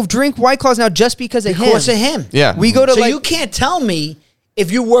of people who drink White Claws now just because of Because him. of him. Yeah. We go to So like. you can't tell me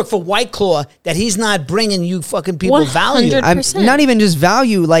if you work for White Claw that he's not bringing you fucking people value. 100%. I'm 100%. not even just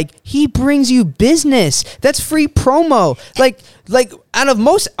value. Like he brings you business. That's free promo. Like out of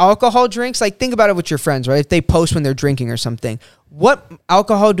most alcohol drinks, like think about it with your friends, right? If they post when they're drinking or something, what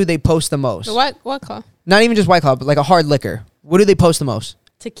alcohol do they post the most? What call? Not even just White Claw, but like a hard liquor. What do they post the most?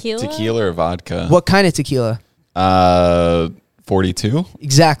 Tequila? Tequila or vodka? What kind of tequila? 42.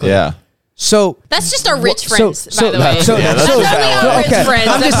 Exactly. Yeah. So That's just our rich so- friends, so- by the way. so- Yeah, that's That's just only valid. our rich okay, friends.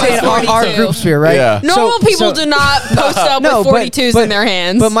 I'm that just saying post our 42. group sphere, right? Yeah. Normal So- people so- do not post up No, with 42s in their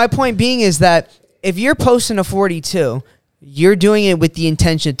hands. But my point being is that if you're posting a 42, you're doing it with the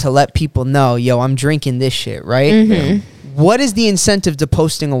intention to let people know, yo, I'm drinking this shit, right? What is the incentive to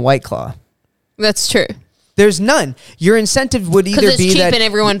posting a White Claw? That's true. There's none. Your incentive would either Because it's be cheap that and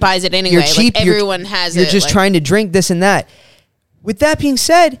everyone buys it anyway. you're cheap, Like, you're- everyone has you're it. just like- trying to drink this and that. With that being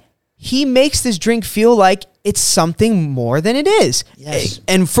said, he makes this drink feel like it's something more than it is. Yes.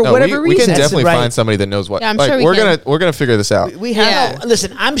 And for No, whatever we can reason, definitely right. find somebody that knows what. Yeah, I'm like, sure we we're can. gonna figure this out. We have. Yeah. No,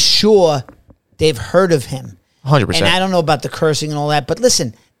 listen, I'm sure they've heard of him. 100%. And I don't know about the cursing and all that, but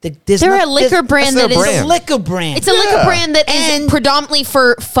listen, there's They're not- a liquor there's- brand their that is. brand. a liquor brand. It's a liquor brand that is And- predominantly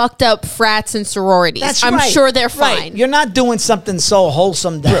for fucked up frats and sororities. That's I'm right. sure they're Right. fine. You're not doing something so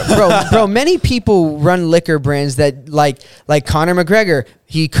wholesome, bro, many people run liquor brands that like Conor McGregor,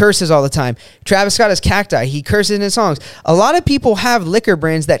 he curses all the time. Travis Scott is Cacti, he curses in his songs. A lot of people have liquor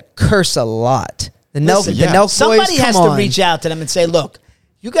brands that curse a lot. The Listen, Nelk somebody boys, has come to on. reach out to them and say, look,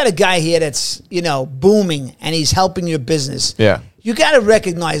 you got a guy here that's, booming and he's helping your business. Yeah. You got to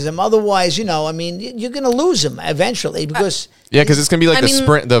recognize him. Otherwise, you're going to lose him eventually because Yeah, because it's gonna be like I the mean-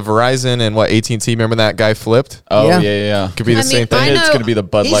 Sprint, the Verizon, and what AT&T. Remember that guy flipped? Oh Yeah. yeah. Could be the I same mean, thing. I It's know- gonna be the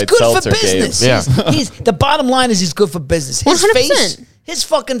Bud he's Light good for Seltzer game. business. Yeah. The bottom line is he's good for business. His 100%. face, his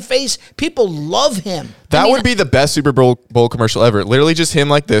fucking face, people love him. That would be the best Super Bowl commercial ever. Literally just him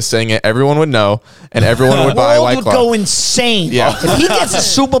like this saying it. Everyone would know, and everyone would The buy world White would Claw. go insane. Yeah. If he gets a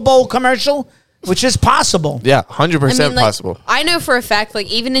Super Bowl commercial, which is possible. Yeah, 100% like, possible. I know for a fact, like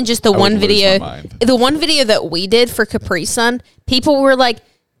even in just the I one would lose video, my mind. the one video that we did for Capri Sun, people were like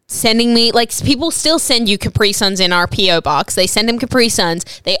sending me, like people still send you Capri Suns in our PO box. They send him Capri Suns.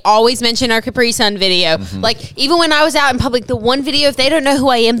 They always mention our Capri Sun video. Mm-hmm. Like even when I was out in public, the one video, if they don't know who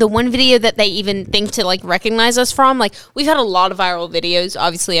I am, the one video that they even think to like recognize us from, like we've had a lot of viral videos,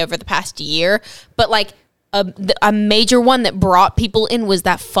 obviously over the past year, but like. A major one that brought people in was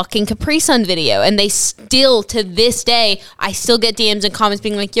that fucking Capri Sun video, and they still to this day, I still get DMs and comments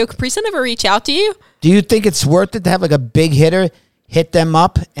being like, "Yo, Capri Sun ever reach out to you?" Do you think it's worth it to have like a big hitter hit them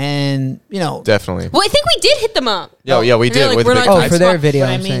up and, Definitely. Well, I think we did hit them up. Yo, yeah, we And they're did like, with we're the not big Oh, doing for spot- their video, But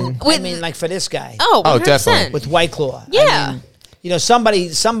I I'm saying. mean, With- like for this guy. Oh, 100%. definitely. With White Claw. Yeah. I mean,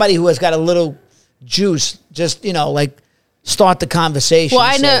 somebody who has got a little juice, just, like start the conversation. Well,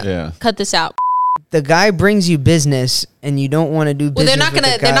 I know. Say, Yeah. Cut this out. The guy brings you business, and you don't want to do Well, business. they're not with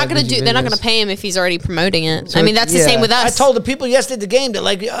gonna. the They're guy not that gonna brings you do. They're not gonna business. pay him if he's already promoting it. So I mean, that's the yeah. same with us. I told the people yesterday at the game that,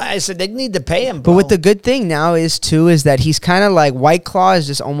 like, I said they need to pay him. But Bro. what the good thing now is that he's kind of like White Claw is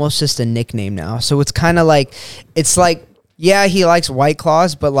just almost just a nickname now. So it's kind of like yeah, he likes White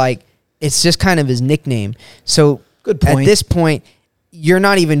Claws, but like it's just kind of his nickname. So Good point. At this point, you're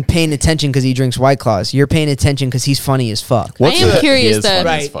not even paying attention because he drinks White Claws. You're paying attention because he's funny as fuck. I am He curious is though. funny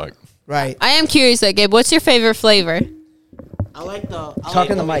Right. as fuck. right. I am curious though, Gabe. What's your favorite flavor? I like the. Talk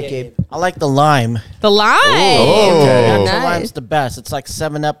in the mic, Gabe. I like the lime. The lime. Oh. Natural nice. lime's the best. It's like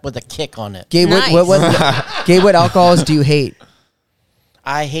 7-Up with a kick on it. Gabe, Nice. Gabe, what alcohols do you hate?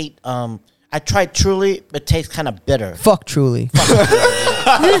 I hate. I tried Truly. It tastes kind of bitter. Fuck Truly.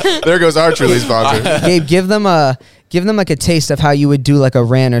 There goes our Truly sponsor. Gabe, give them like a taste of how you would do like a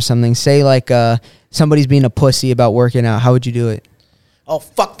rant or something. Say like somebody's being a pussy about working out. How would you do it? Oh,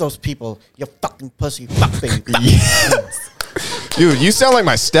 fuck those people. You fucking pussy. Fuck baby. Fuck. Dude, you sound like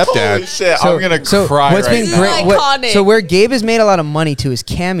my stepdad. Holy shit, I'm gonna cry what's right been now. great? Iconic. So where Gabe has made a lot of money to is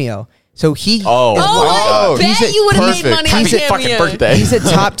Cameo. So he Oh, Oh, I He's bet a- you would have made perfect. money Happy on fucking Cameo. birthday. he's a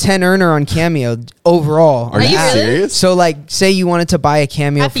top 10 earner on Cameo overall. Are on you app. serious? So like, say you wanted to buy a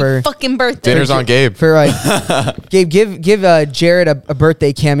Cameo Happy for fucking birthday. Dinner's on Gabe. Gabe, give Jared a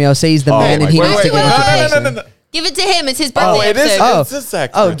birthday cameo. Say he's the Oh man my and he God. needs to Wait, give it to wait, person. no. Give it to him. It's his birthday Oh, it is. episode. Oh. It's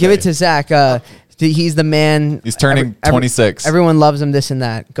Zach's Oh, give it birthday. to Zach. He's the man. He's turning 26. Everyone loves him. This and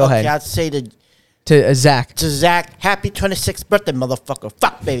that. Go Okay, ahead I'd say to Zach. to Zach, happy 26th birthday, motherfucker.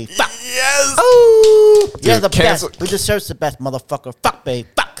 Fuck, baby. Fuck. Yes. You're Dude, the cancel- best. Who deserves the best, motherfucker? Fuck, baby.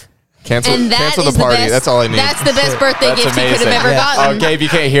 Fuck. Cancel And that cancel is the party. best, That's all I need. That's the best birthday That's gift you could amazing. have ever Yeah. Oh, gotten. Gabe, you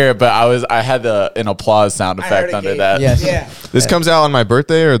can't hear it, but I had an applause sound heard effect it, under Gabe. that. Yes. Yeah. This comes out on my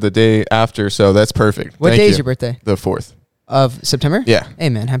birthday or the day after, so that's perfect. What Thank day you. is your birthday? The 4th. Of September? Yeah. Hey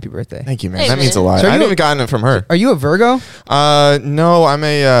man, happy birthday. Thank you, man. Hey, that means a man. lot. So I you- haven't even gotten it from her. Are you a Virgo? No, I'm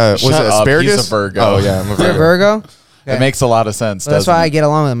a was Shut it up, asparagus? he's a Virgo. Oh yeah, I'm a You're Virgo. a Virgo? It makes a lot of sense. Well, that's doesn't why I it? get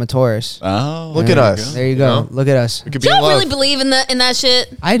along with him, a Taurus. Oh, Look at there you us. go. There you go. know? Look at us. We could Do be in y'all love. really believe in that shit?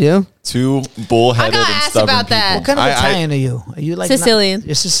 I do. Two bullheaded I got and asked stubborn about that. people. What kind of I- Italian are you? Are you like Sicilian.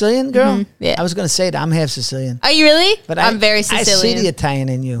 You're Sicilian, girl? Mhm, yeah. I was gonna say that I'm half Sicilian, Are you really? but I'm very I see Sicilian. the Italian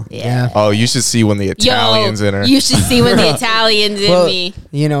in you. yeah. Oh, you should see when the Italians Yo, in her. you should see when the Italians in Well, me.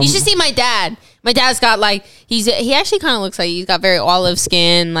 you know, You should see my dad. My dad's got like he actually kind of looks like he's got very olive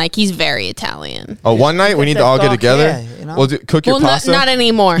skin. Like he's very Italian. Oh, one night we need to all get dark together. hair, you know? We'll cook your Well, pasta. not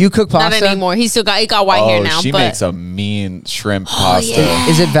anymore. You cook pasta? Not anymore. He got white hair now. She but makes a mean shrimp pasta. yeah.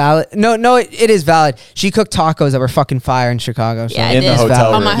 Is it valid? No, it is valid. She cooked tacos that were fucking fire in Chicago. So yeah, I In the did.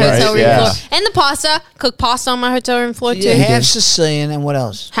 hotel on my room, right? hotel room Yeah. floor, and the pasta. Cook pasta on my hotel room floor too. You're half Sicilian and what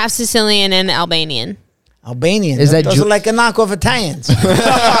else? Half Sicilian and Albanian. Albanian. Is that those Ju- are like a knockoff Italians.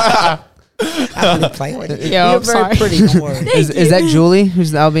 I'm only playing with you. Yo, You're I'm very sorry. pretty. Don't worry. Is that Julie,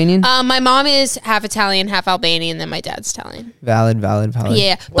 who's the Albanian? My mom is half Italian, half Albanian. Then my dad's Italian. Valid.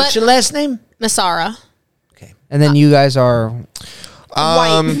 Yeah, What's but your last name? Masara. And then you guys are.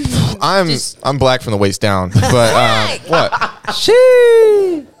 I'm black from the waist down, but what?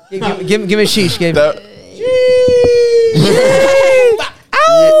 Sheesh. Give me a sheesh. Give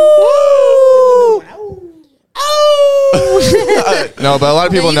No, but a lot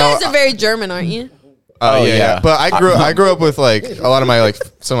of people you know. guys are very German, aren't you? Oh yeah. yeah. But I grew up with like a lot of my like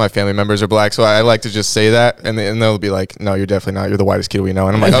some of my family members are black, so I like to just say that, and they'll be like, "No, you're definitely not. You're the whitest kid we know."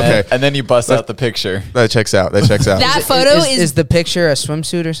 And I'm like, "Okay, And then you bust out the picture. that checks out. That checks out." That photo is the picture a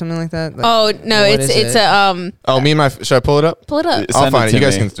swimsuit or something like that? Like, Oh no, what it's is it? a Oh, me and my should I pull it up? pull it up. I'll Send find it. to You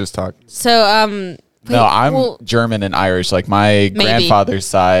guys me. can just talk. So No, I'm well, German and Irish. Like my grandfather's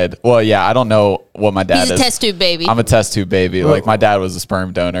side. Well, yeah, I don't know what my dad he's a is. test tube baby. I'm a test tube baby. Like my dad was a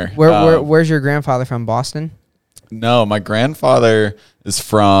sperm donor. Where's your grandfather from? Boston? No, my grandfather is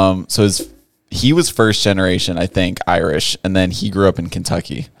from. He was first generation, I think, Irish, and then he grew up in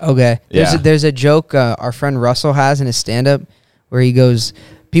Kentucky. Okay. Yeah. There's a joke our friend Russell has in his stand up where he goes,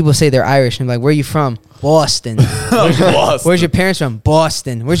 people say they're Irish and I'm like, where are you from? Boston. Where's your parents from?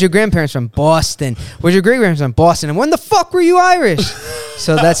 Boston. Where's your grandparents from? Boston. Where's your great grandparents from? Boston. And when the fuck were you Irish?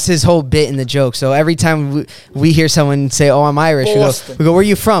 So that's his whole bit in the joke. So every time we hear someone say, oh, I'm Irish, Boston. we go, where are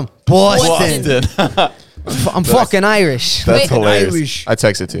you from? Boston. Boston. I'm fucking Irish. That's Wait, hilarious. I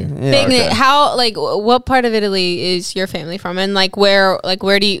texted to you. Yeah. Big Nick, how like what part of Italy is your family from, and like where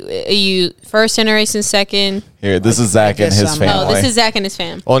do you are you first generation, second? Here, this is Zach and guess his I'm- family. Oh, this is Zach and his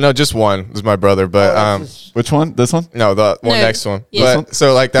fam. Oh no, just one. This is my brother, but Which one? This one? no, the one No, next one. yeah. But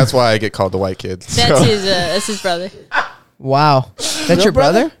so like that's why I get called the white kid. That's his brother. Wow. That's your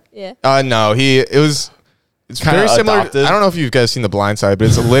brother? Yeah. No, it's Kinda very similar. adopted. I don't know if you guys seen The Blind Side, but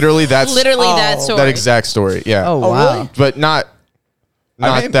it's literally that That story. that exact story. Yeah. Oh, wow. really? But not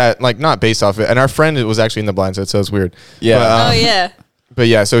I mean- that like not based off it. And our friend was actually in The Blind Side, so it's weird. Yeah. But, Oh yeah. But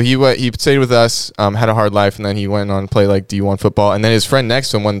yeah, so he stayed with us, had a hard life, and then he went on to play like D1 football, and then his friend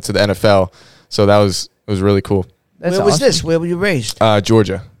next to him went to the NFL. So it was really cool. That's Where was awesome. this? Where were you raised?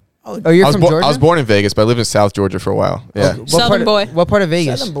 Georgia. Oh, you're from Georgia? I was born in Vegas, but I lived in South Georgia for a while. Yeah. What Southern part of- boy. What part of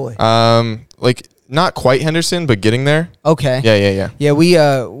Vegas? Southern boy. Like not quite Henderson, but getting there. Okay. Yeah. Yeah,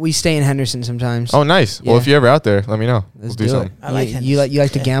 we stay in Henderson sometimes. Oh, nice. Well, Yeah. if you're ever out there, let me know. Let's We'll do do something. I like you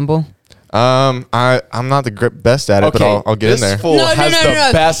like to gamble? I'm not the best at it, but I'll get in there. This fool has the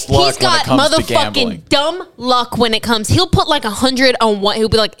best luck He's got when it comes to motherfucking gambling. dumb luck when it comes. He'll put like 100 on one. He'll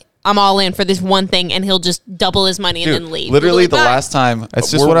be like, I'm all in for this one thing, and he'll just double his money and Dude, then leave. literally He'll be the like, "Ah." last time. That's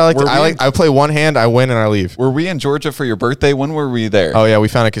just what I like. I play one hand, I win, and I leave. Were we in Georgia for your birthday? When were we there? Oh yeah, we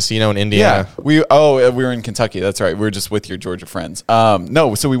found a casino in Indiana. Yeah, we were in Kentucky. That's right. We were just with your Georgia friends.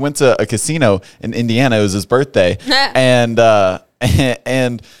 No, so we went to a casino in Indiana. It was his birthday, and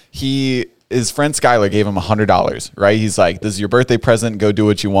his friend Skylar gave him $100. Right? He's like, "This is your birthday present. Go do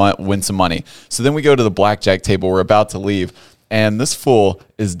what you want. Win some money." So then we go to the blackjack table. We're about to leave. And this fool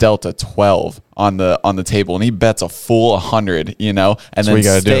is dealt a 12 on the table, and he bets a full 100, and what then you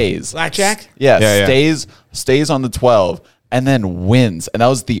gotta do. stays. Blackjack? Yeah. Stays on the 12, and then wins. And that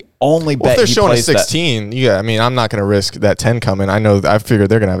was the only Well, if bet they're he showing a placed. 16, I mean, I'm not going to risk that 10 coming. I figured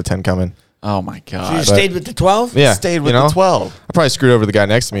they're going to have a 10 coming. Oh my So you god! stayed with the 12? Yeah, Stayed with you know? the 12. I probably screwed over the guy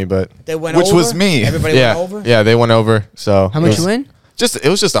next to me, but They went Which over? was me. Everybody yeah, went over? yeah, they went over. So How much you win? It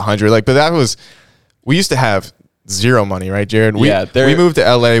was just 100. Like, but we used to have zero money, right, Jared? We moved to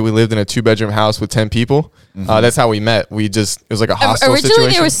LA. We lived in a 2-bedroom house with 10 people. That's how we met. It was like a hostel Originally,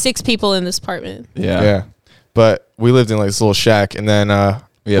 situation. there was 6 people in this apartment. Yeah. But we lived in like this little shack, and then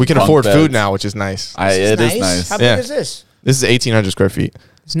We had we can bunk afford beds. food now, which is nice. It is nice. How Yeah. big is this? This is 1,800 square feet.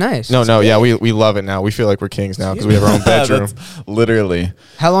 It's nice. No, yeah, we love it now. We feel like we're kings now because we have our own bedroom. That's literally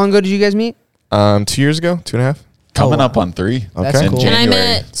How long ago did you guys meet? 2 years ago, 2.5. coming wow. up on 3. That's Okay. cool. And I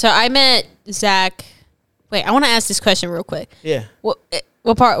January. met Zach. Wait, I want to ask this question real quick. Yeah. What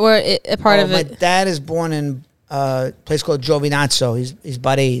part? A part of my it? dad is born in a place called Giovinazzo. He's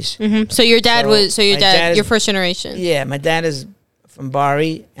Barese. So your dad my dad is- your first generation. Yeah, my dad is from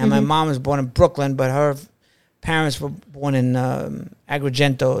Bari, and my mom was born in Brooklyn, but her parents were born in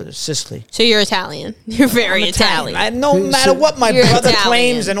Agrigento, Sicily. So you're Italian. You're very I'm Italian. No matter what my You're brother Italian.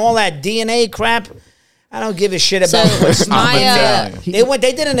 claims and all that DNA crap, I don't give a shit about So what's my,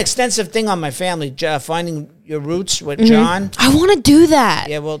 They did an extensive thing on my family, finding your roots with Mm-hmm. John. I want to do that.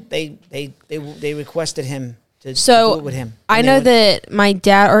 Yeah, well, they requested him to do So it with him. I And know they that my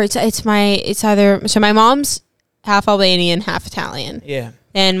dad, or it's either, so my mom's half Albanian, half Italian. Yeah.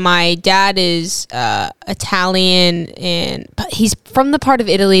 And my dad is Italian, but he's from the part of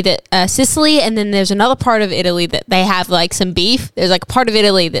Italy that Sicily, and then there's another part of Italy that they have like some beef. There's like a part of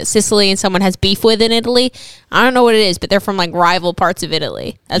Italy that Sicily and someone has beef with in Italy. I don't know what it is, but they're from like rival parts of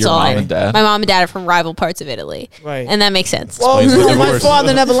Italy. That's Your all. mom and dad? My mom and dad are from rival parts of Italy, Right. And that makes sense. Well, Explains the my divorce.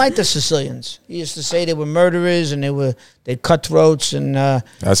 father never liked the Sicilians. He used to say they were murderers and they cut throats and. I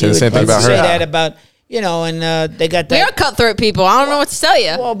say he the same would thing about say her. that about and they got We that. are cutthroat people. I don't know what to tell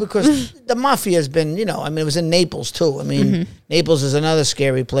you. Well, because the mafia has been, it was in Naples too. I mean, Mm-hmm. Naples is another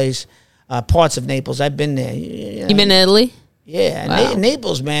scary place. Parts of Naples, I've been there. You been to Italy? Yeah, Wow.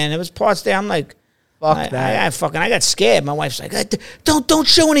 Naples, man. There was parts there. I'm like, Fuck that. I got scared. My wife's like, don't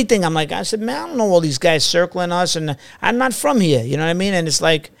show anything. I'm like, I said, man, I don't know all these guys circling us, and I'm not from here. You know what I mean? And it's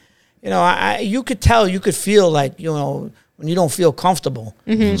like, you could tell, you could feel like, when you don't feel comfortable.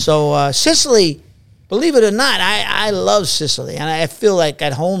 Mm-hmm. So Sicily, believe it or not, I love Sicily, and I feel like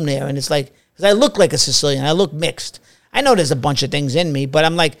at home there. And it's like, because I look like a Sicilian, I look mixed. I know there's a bunch of things in me, but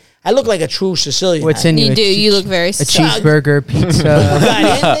I'm like, I look like a true Sicilian. What's in you? You A do. You look very A Sicilian. cheeseburger, pizza.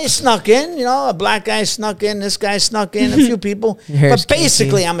 got in, they snuck in, a black guy snuck in, this guy snuck in, a few people. Your hair's But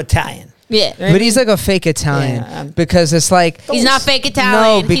basically, kinky. I'm Italian. Yeah. But he's like a fake Italian Yeah, because it's like He's not fake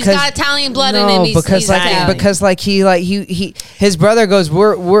Italian. No, He's got Italian blood in no, him. He's, because he's like Italian. because like he his brother goes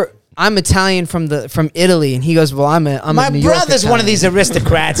I'm Italian from Italy, and he goes, well, I'm My a New York brother's one of Italian. these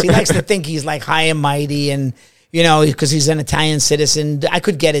aristocrats. He likes to think he's like high and mighty, and because he's an Italian citizen. I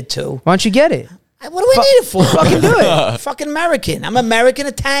could get it too. Why don't you get it? What do we need it for? Fucking do it. Fucking American. I'm American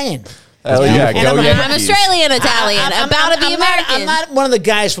Italian. Hell Yeah. yeah, And go I'm- Yankees. I'm Australian Italian. I'm about to be I'm American. I'm not one of the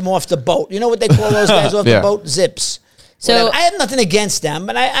guys from off the boat. You know what they call those guys off Yeah. the boat? Zips. So- Whatever. I have nothing against them,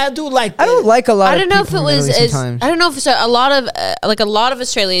 but I do like. I don't like a lot. I don't of know if people it from was Italy as sometimes. I don't know if so. A lot of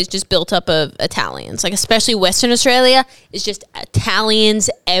Australia is just built up of Italians, like especially Western Australia is just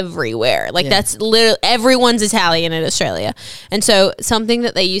Italians everywhere. Like that's literally everyone's Italian in Australia, and so something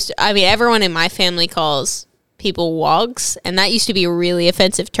that they used to. I mean, everyone in my family calls people wogs, and that used to be a really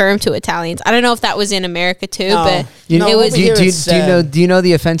offensive term to Italians. I don't know if that was in America too, No. but You know, it was. over here do it's, you know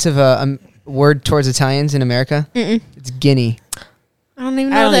the offensive word towards Italians in America? It's guinea. I don't even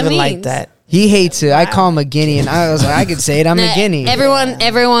know I what don't that even means. like that. He hates it. I call him a guinea, and I was like, I could say it. I'm a Nah, guinea.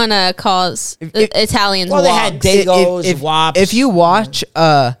 Everyone calls Italians Well, they wogs. had Dagos, Wops. If you watch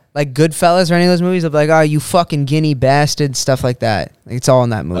like Goodfellas or any of those movies, they'll be like, "Oh, you fucking guinea bastard," stuff like that. Like, it's all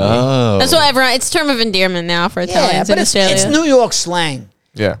in that movie. Oh. That's what everyone. It's a term of endearment now for Italians but in Australia. it's New York slang.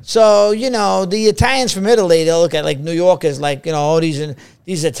 Yeah. So the Italians from Italy, they'll look at like New Yorkers, like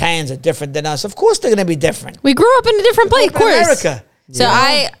these Italians are different than us. Of course, they're going to be different. We grew up in a different place, of Grew up in course. America. So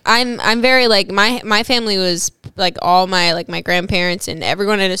I'm very like my family was like all my grandparents and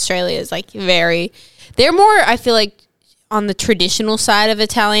everyone in Australia is like very. They're more, I feel like, on the traditional side of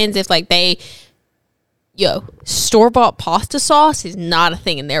Italians. If like store-bought pasta sauce is not a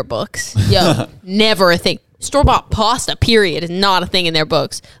thing in their books. Never a thing. Store-bought pasta, period, is not a thing in their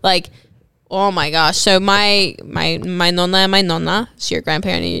books. Like, oh my gosh. So my nonna and my nonna, so your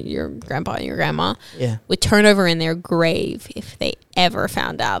grandparent, your grandpa, and your grandma, would turn over in their grave if they ever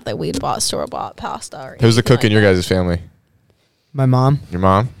found out that we bought store-bought pasta. Or Who's the anything cook in like your that. guys' family? My mom. Your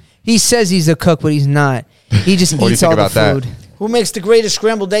mom? He says he's a cook, but he's not. He just What do you eats think all the about that? food. Who makes the greatest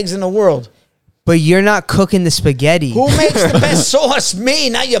scrambled eggs in the world? But you're not cooking the spaghetti. Who makes the best sauce?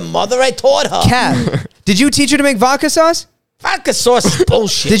 Me, not your mother. I taught her. Cap. Did you teach her to make vodka sauce? Vodka sauce is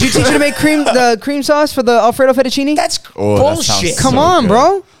bullshit. Did you teach her to make the cream sauce for the Alfredo fettuccine? That's Oh, that sounds bullshit. so Come on, good.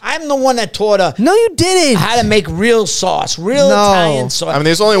 bro. I'm the one that taught her No, you didn't. how to make real sauce, real No. Italian sauce. I mean,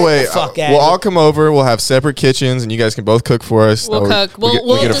 there's only Get way. the fuck We'll outta all here. come over. We'll have separate kitchens, and you guys can both cook for us. We'll That way cook. we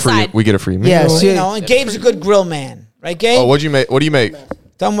We'll get a free. decide. We get a free meal. Yeah, so- And Gabe's a good grill man, right, Gabe? Oh, what'd you make? What do you make?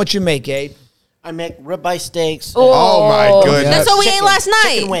 Tell him what you make, Gabe. I make ribeye steaks. Oh, my goodness. That's what we ate Chicken- last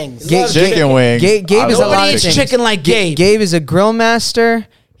night. Chicken wings. Chicken wings. Gabe is a love lot of Eats things. chicken like Gabe. Gabe is a grill master.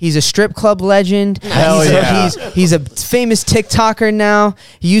 He's a strip club legend. Hell yeah. He's a famous TikToker now.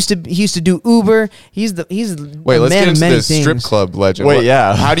 He used to do Uber. He's Wait, a let's man get of into many this things. strip club legend. Wait,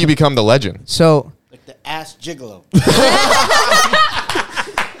 yeah. How do you become the legend? So Like the ass gigolo.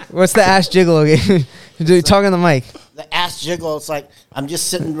 what's the ass jiggle? Dude, talk on the mic. The ass gigolo. It's like I'm just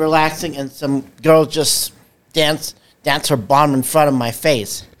sitting relaxing, and some girl just dance her bottom in front of my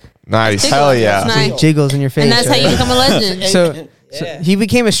face. Nice. Hell yeah. That's nice. Jiggles in your face. And that's how right? you become a legend. So he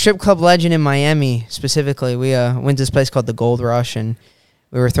became a strip club legend in Miami specifically. We went to this place called the Gold Rush, and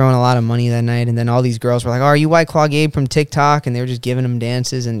we were throwing a lot of money that night. And then all these girls were like, "Oh, are you White Claw Gabe from TikTok?" And they were just giving him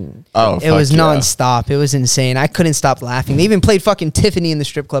dances, and it was nonstop. It was insane. I couldn't stop laughing. They even played fucking Tiffany in the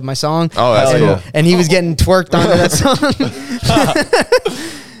strip club, my song. Oh, that's Hell cool. yeah. And he was getting twerked onto that song.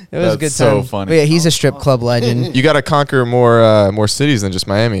 It was a good That's so time. funny. But yeah, he's a strip club legend. You got to conquer more cities than just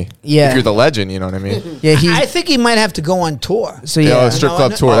Miami. Yeah. If you're the legend, you know what I mean? Yeah, I think he might have to go on tour. So Yeah, yeah. a strip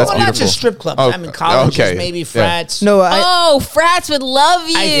club tour. That's Not beautiful. just strip clubs. Oh, I mean, colleges, okay. maybe Yeah. frats. No, Oh, frats would love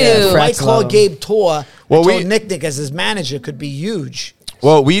you. I think the White Frats Claw love him. Gabe tour. Well, I told we- Nick as his manager could be huge.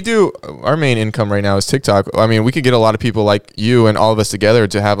 Well, we do. Our main income right now is TikTok. I mean, we could get a lot of people like you and all of us together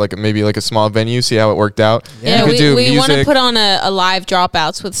to have maybe a small venue, see how it worked out. Yeah, we could do we want to music. put on a live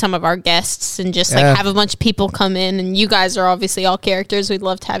dropouts with some of our guests and just Yeah. like have a bunch of people come in. And you guys are obviously all characters. We'd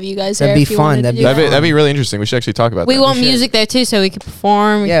love to have you guys That'd there. be if you fun. wanted to That'd do be that. That'd be really interesting. We should actually talk about We that. want should. music there too, so we could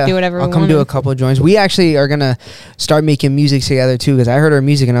perform. We could do whatever I'll we come want. do a couple of joints. We actually are gonna start making music together too, because I heard our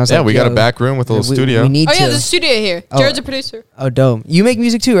music and I was Yeah, like, we got a yo, back room with a little we- studio. We need Oh to. yeah, there's a studio here. Oh. Jared's a producer. Oh, dope. You make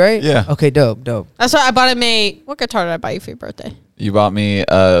music too, right? Yeah. Okay, dope. That's why I bought him what guitar did I buy you for your birthday? You bought me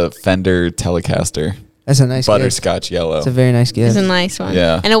a Fender Telecaster, That's a nice gift. butterscotch yellow. It's a very nice gift. It's a nice one.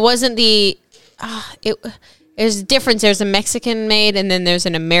 Yeah. And it wasn't there's a difference. There's a Mexican made and then there's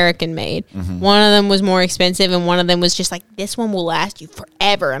an American made. Mm-hmm. One of them was more expensive and one of them was just like, this one will last you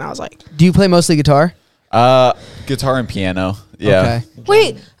forever. And I was like, Do you play mostly guitar? Guitar and piano. Yeah.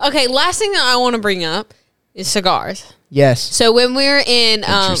 Okay. okay, last thing that I want to bring up is cigars. Yes. So when we were in,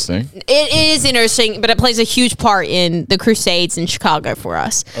 Interesting. it is interesting, but it plays a huge part in the Crusades in Chicago for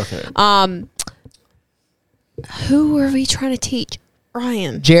us. Okay. Who were we trying to teach?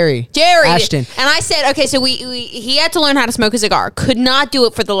 Ryan. Jerry. Ashton. And I said, okay, so he had to learn how to smoke a cigar. Could not do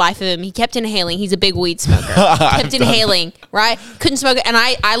it for the life of him. He kept inhaling. He's a big weed smoker. Kept inhaling, right? Couldn't smoke it. And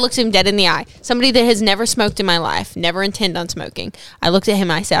I looked him dead in the eye. Somebody that has never smoked in my life, never intend on smoking. I looked at him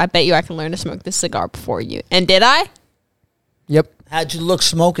and I said, I bet you I can learn to smoke this cigar before you. And did I? Yep. How'd you look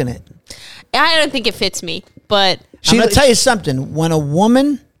smoking it? I don't think it fits me, but I'm going to tell you something. When a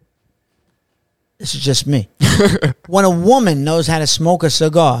woman, this is just me, when a woman knows how to smoke a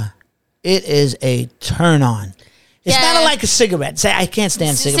cigar, it is a turn on. It's Yeah. not like a cigarette. Say, I can't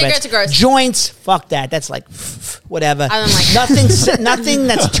stand cigarettes. Cigarettes are gross. Joints, fuck that. That's like whatever. I don't like nothing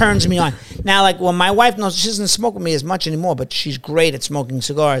that turns me on. Now, like when my wife knows, she doesn't smoke with me as much anymore, but she's great at smoking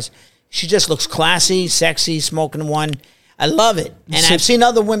cigars. She just looks classy, sexy, smoking one. I love it. And I've seen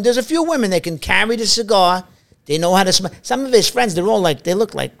other women. There's a few women that can carry the cigar. They know how to smoke. Some of his friends, they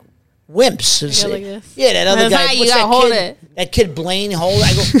look like wimps. go like this. Yeah, that other That's guy. how you what's gotta that hold kid? it. That kid Blaine hold.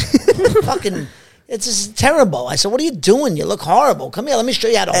 I go, fucking. It's just terrible. I said, what are you doing? You look horrible. Come here. Let me show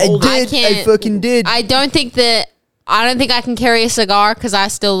you how to hold I it. can't. I fucking did. I don't think I can carry a cigar because I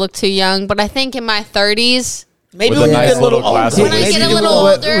still look too young. But I think in my 30s, Maybe With a when you nice get a little little glass older. of When I whiskey. get a little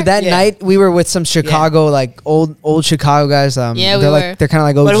older. That Yeah. night we were with some Chicago, like old Chicago guys. Yeah, we they're were. like they're kind of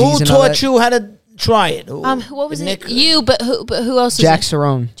like OGs But who and all taught that. you how to try it? what was Nick? it? You, but who else? Jack is it?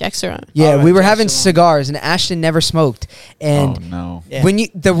 Cerrone. Jack Cerrone. Yeah, All right, we were Jack having Cerrone. cigars, and Ashton never smoked. And Oh no. Yeah. when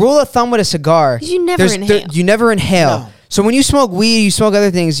the rule of thumb with a cigar, You never inhale. you never inhale. No. So when you smoke weed, you smoke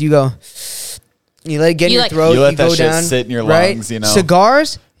other things. You go, you let it get in You your like- throat. You let that go shit down, sit in your right? lungs, you know?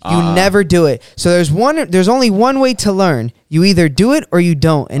 Cigars, you never do it. So there's only one way to learn. You either do it or you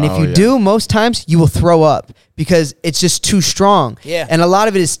don't. And if Oh, you yeah. do, most times you will throw up because it's just too strong. Yeah. And a lot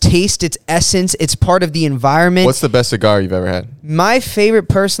of it is taste, it's essence, it's part of the environment. What's the best cigar you've ever had? My favorite,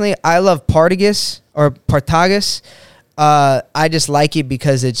 personally, I love Partagas or Partagas. I just like it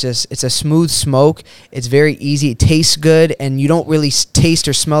because it's a smooth smoke. It's very easy. It tastes good, and you don't really taste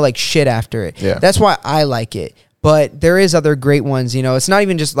or smell like shit after it. Yeah. That's why I like it. But there is other great ones. You know, it's not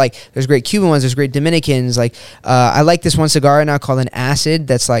even just like there's great Cuban ones. There's great Dominicans. Like I like this one cigar right now called an Acid.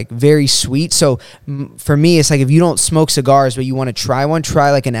 That's like very sweet. So for me, it's like if you don't smoke cigars but you want to try one, try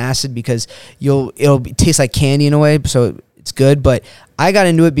like an Acid because it'll taste like candy in a way. So it's good. But I got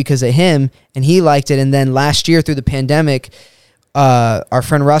into it because of him, and he liked it. And then last year through the pandemic, our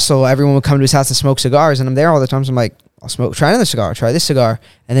friend Russell, everyone would come to his house and smoke cigars, and I'm there all the time. So I'm like, I'll try another cigar, try this cigar,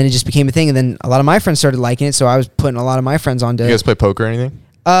 and then it just became a thing. And then a lot of my friends started liking it, so I was putting a lot of my friends on to. You guys play poker or anything?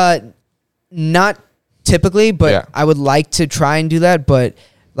 Not typically, but Yeah. I would like to try and do that. But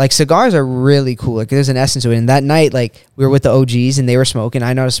like cigars are really cool. Like there's an essence to it. And that night, like we were with the OGs and they were smoking.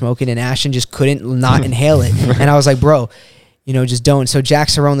 I know how to smoke it, and Ashton just couldn't not inhale it. And I was like, bro, just don't. So Jack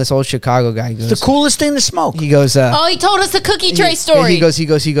Cerrone, this old Chicago guy, goes, The coolest thing to smoke. he goes, Oh, he told us the cookie tray story. He goes.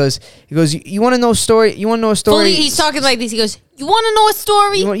 You want to know a story? You want to know a story? Fully, he's talking like this. He goes, "You want to know a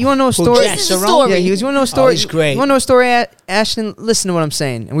story? You want to know a story? Jack This is a Cerrone? story. Yeah, he goes, you want to know a story? he's great. You want to know a story, Ashton? Listen to what I'm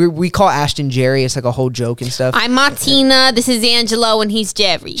saying. And we call Ashton Jerry. It's like a whole joke and stuff. I'm Martina. This is Angelo, and he's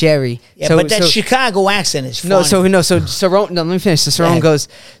Jerry." Jerry. Yeah, but that Chicago accent is funny. So Cerrone. No, let me finish. So Cerrone ahead. goes.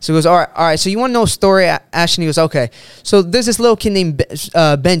 All right. So you want to know a story, Ashton? He goes, okay. So there's this little kid named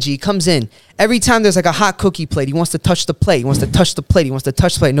Benji. He comes in. Every time there's like a hot cookie plate, he wants to touch the plate. He wants to touch the plate. He wants to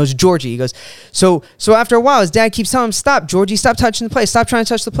touch the plate. Knows Georgie. He goes, so after a while, his dad keeps telling him, stop, Georgie, stop touching the plate. Stop trying to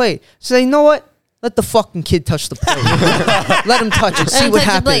touch the plate. So you know what? Let the fucking kid touch the plate. Let him touch it. See him what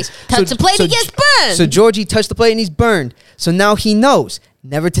touch the happens. plate. Touch the plate, he gets burned. So Georgie touched the plate and he's burned. So now he knows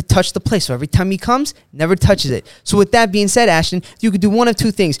never to touch the plate. So every time he comes, never touches it. So with that being said, Ashton, you could do one of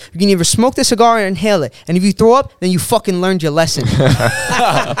two things. You can either smoke the cigar or inhale it. And if you throw up, then you fucking learned your lesson.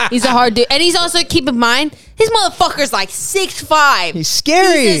 He's a hard dude, and he's also, keep in mind, his motherfucker's like 6'5". He's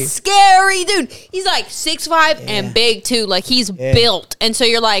scary. He's a scary dude. He's like 6'5" and big too. Like he's built, and so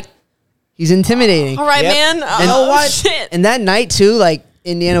you're like, He's intimidating. all right, Yep. man. And Oh shit. And that night too, like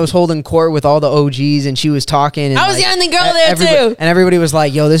Indiana was holding court with all the OGs, and she was talking. And I was like, the only girl there, too. And everybody was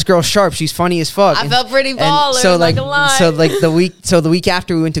like, "Yo, this girl's sharp. She's funny as fuck." I And- felt pretty and baller, So not like, gonna lie. the week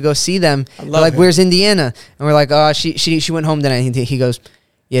after we went to go see them, we're like, her. "Where's Indiana?" And we're like, "Oh, she went home tonight." And he goes,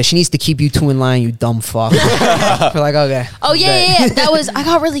 "Yeah, she needs to keep you two in line, you dumb fuck." We're like, "Okay." Oh yeah. That was. I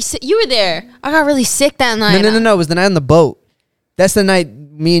got really sick. You were there. I got really sick that night. No. It was the night on the boat. That's the night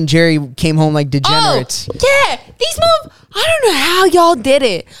me and Jerry came home like degenerates. Oh, yeah. These I don't know how y'all did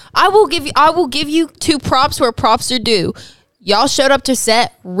it. I will give you two props where props are due. Y'all showed up to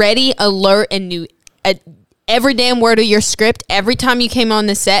set ready, alert, and knew every damn word of your script every time you came on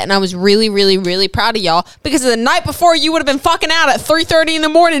the set, and I was really, really, really proud of y'all because the night before you would have been fucking out at 3:30 in the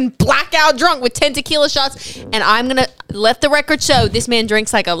morning, blackout drunk with 10 tequila shots, and I'm gonna let the record show this man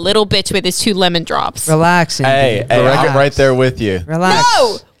drinks like a little bitch with his 2 lemon drops. Relax. Hey, Indy. I'm right there with you. Relax.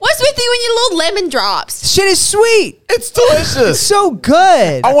 No, what's with you and your little lemon drops? Shit is sweet. It's delicious. It's so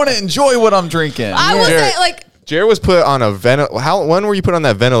good. I want to enjoy what I'm drinking. I will say, like, Jared was put on a when were you put on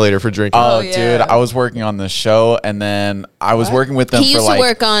that ventilator for drinking? Oh, yeah. dude, I was working on the show, and then I was working with them he for used like, to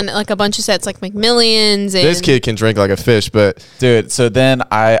work on like a bunch of sets, like McMillions. And This kid can drink like a fish, but dude. So then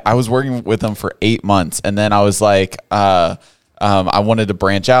I was working with them for 8 months, and then I was like, I wanted to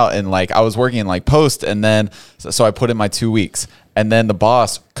branch out, and like I was working in like post, and then so I put in my 2 weeks. And then the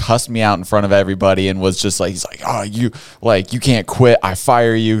boss cussed me out in front of everybody and was just like, he's like, oh, you can't quit. I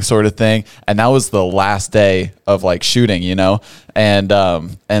fire you, sort of thing. And that was the last day of like shooting, you know?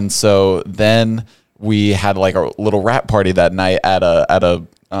 And so then we had like a little rap party that night at a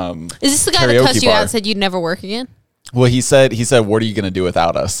is this the guy that karaoke cussed you out bar. and said you'd never work again? Well, he said, what are you going to do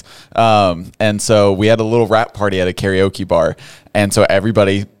without us? And so we had a little rap party at a karaoke bar. And so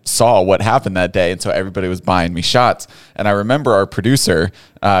everybody saw what happened that day. And so everybody was buying me shots. And I remember our producer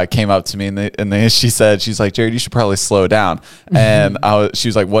came up to me and she's like, Jared, you should probably slow down. And she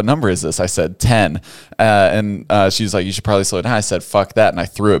was like, what number is this? I said 10. And she was like, you should probably slow down. I said, fuck that. And I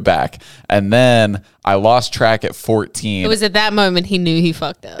threw it back. And then I lost track at 14. It was at that moment he knew he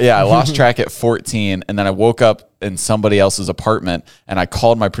fucked up. Yeah, I lost track at 14, and then I woke up in somebody else's apartment, and I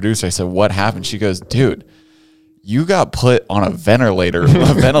called my producer. I said, what happened? She goes, dude, you got put on a ventilator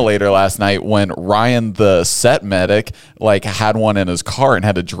last night when Ryan, the set medic, like had one in his car and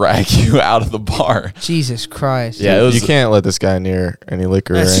had to drag you out of the bar. Jesus Christ. Yeah, it was, you can't let this guy near any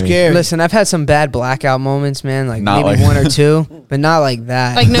liquor. That's or any, scary. Listen, I've had some bad blackout moments, man. Like Not maybe like- 1 or 2, but not like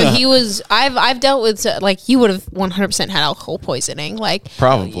that. Like no, he was. I've dealt with like you would have 100% had alcohol poisoning. Like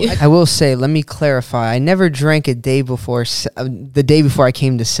Probably. I will say, let me clarify. I never drank a day before the day before I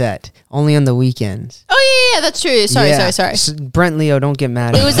came to set. Only on the weekends. Oh yeah, that's true. Sorry. Yeah. Brent Leo, don't get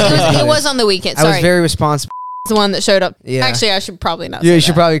mad. It was on the weekend. I Sorry, was very responsible. the one that showed up. Yeah. Actually, I should probably not. Yeah, say you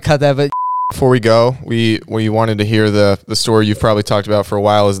should that. probably cut that. But Before we go, we wanted to hear the story you've probably talked about for a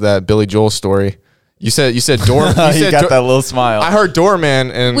while. Is that Billy Joel story? You said door. You you said got that little smile. I heard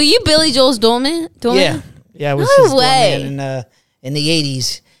doorman, and Were you Billy Joel's doorman? Yeah, I was No his way. doorman in the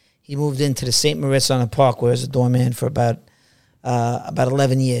 80s. He moved into the St. Moritz on the Park where I was a doorman for about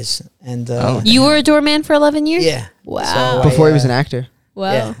 11 years. And You were a doorman for 11 years. yeah. Wow. So before he was an actor.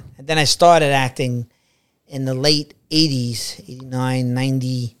 Wow. Yeah. And then I started acting in the late 80s, 89,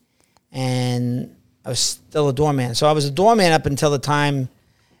 90, and I was still a doorman. So I was a doorman up until the time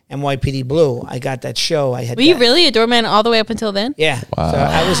NYPD Blue. I got that show. I had Were you that- really a doorman all the way up until then? Yeah. Wow.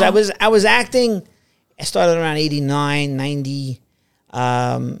 So I was acting. I started around 89, 90.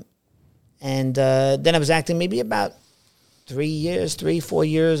 And then I was acting maybe about 4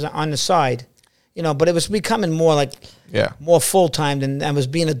 years on the side, you know. But it was becoming more like more full time than I was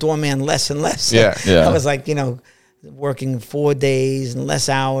being a doorman less and less. Yeah. I was like, you know, working 4 days and less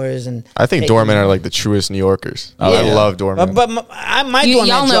hours. And I think doormen are like the truest New Yorkers. I love doormen. But my You, doorman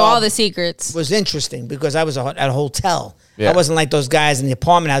y'all know job all the secrets. was interesting because I was at a hotel. Yeah. I wasn't like those guys in the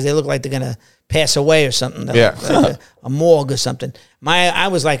apartment house. They look like they're gonna pass away or something. They're Yeah. like a morgue or something. I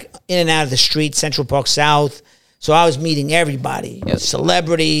was like in and out of the street, Central Park South. So I was meeting everybody,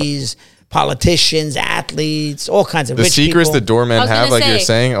 celebrities, politicians, athletes, all kinds of The rich secrets people. that doormen I was have, gonna like you're say-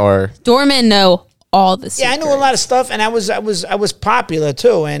 saying, are Doormen know all the secrets. Yeah, I knew a lot of stuff, and I was popular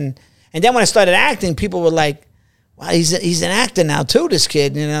too. And then when I started acting, people were like, "Wow, he's an actor now too, this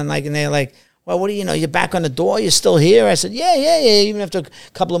kid." You know, and they're like, "Well, what do you know? You're back on the door. You're still here." I said, "Yeah." Even after a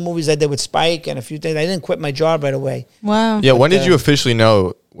couple of movies I did with Spike and a few things, I didn't quit my job right away. Wow. Yeah, when did you officially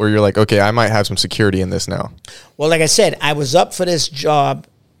know where you're like, okay, I might have some security in this now? Well, like I said, I was up for this job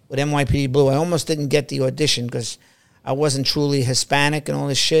with NYPD Blue. I almost didn't get the audition because I wasn't truly Hispanic and all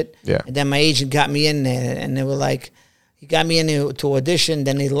this shit. Yeah. And then my agent got me in there, and they were like, he got me in there to audition.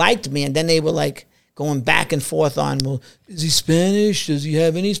 Then they liked me, and then they were like going back and forth on, well, is he Spanish? Does he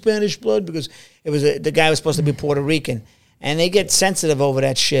have any Spanish blood? Because it was the guy was supposed to be Puerto Rican, and they get sensitive over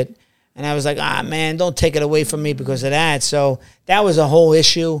that shit. And I was like, man, don't take it away from me because of that. So that was a whole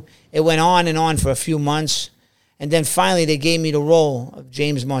issue. It went on and on for a few months. And then finally they gave me the role of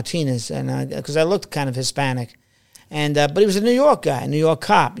James Martinez, and because I looked kind of Hispanic. And but he was a New York guy, a New York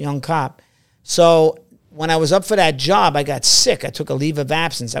cop, young cop. So when I was up for that job, I got sick. I took a leave of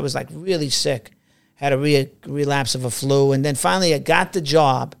absence. I was like really sick. Had a relapse of a flu. And then finally I got the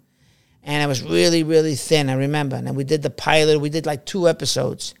job, and I was really, really thin, I remember. And then we did the pilot. We did like 2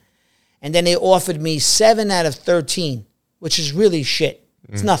 episodes. And then they offered me 7 out of 13, which is really shit.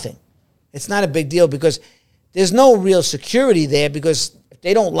 It's nothing. It's not a big deal because there's no real security there, because if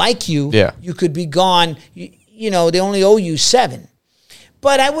they don't like you, you could be gone. You know, they only owe you 7.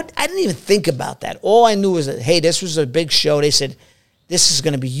 But I didn't even think about that. All I knew was that, hey, this was a big show. They said, this is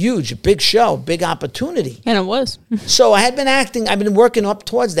going to be huge, a big show, big opportunity. And it was. So I had been acting. I've been working up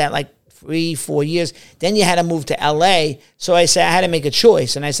towards that like 3-4 years. Then you had to move to LA. So I said I had to make a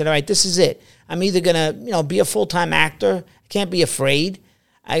choice. And I said, all right, this is it. I'm either going to, be a full-time actor. I can't be afraid.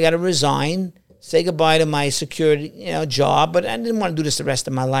 I got to resign, say goodbye to my security, job. But I didn't want to do this the rest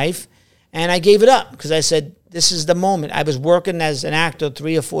of my life. And I gave it up because I said, this is the moment. I was working as an actor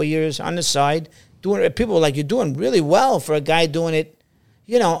 3 or 4 years on the side. Doing it. People were like, you're doing really well for a guy doing it,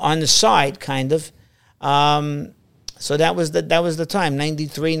 on the side, kind of. So that was the time,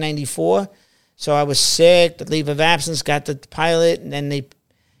 93, 94. So I was sick, the leave of absence, got the pilot, and then they,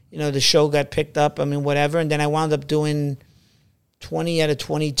 the show got picked up, whatever. And then I wound up doing 20 out of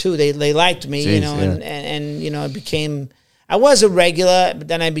 22. They liked me, Jeez, and it became, I was a regular, but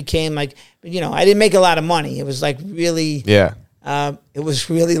then I became like, I didn't make a lot of money. It was like really, it was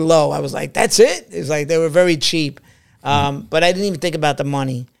really low. I was like, that's it? It was like, they were very cheap. But I didn't even think about the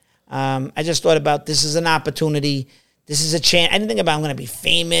money. I just thought about, this is an opportunity. This is a chance. I didn't think about, I'm going to be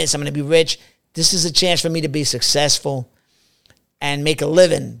famous. I'm going to be rich. This is a chance for me to be successful and make a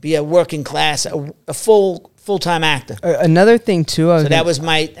living, be a working class, a full-time actor. Another thing too. So that was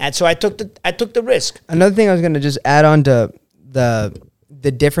so I took the risk. Another thing I was going to just add on to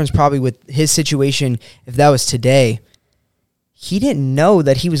the difference probably with his situation, if that was today, he didn't know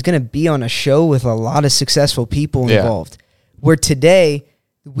that he was going to be on a show with a lot of successful people involved. Where today,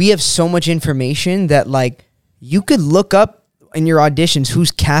 we have so much information that like you could look up in your auditions who's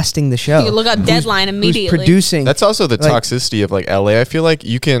casting the show. You can look up Deadline immediately. Who's producing. That's also the toxicity of like LA. I feel like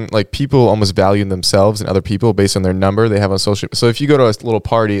you can people almost value themselves and other people based on their number they have on social. So if you go to a little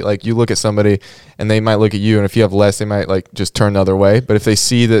party, like you look at somebody and they might look at you, and if you have less, they might like just turn the other way. But if they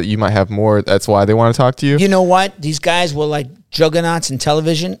see that you might have more, that's why they want to talk to you. You know what? These guys were like juggernauts in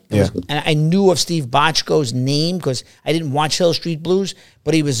television. And I knew of Steve Bochco's name because I didn't watch Hill Street Blues,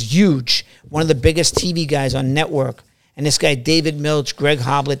 but he was huge. One of the biggest TV guys on network. And this guy, David Milch, Greg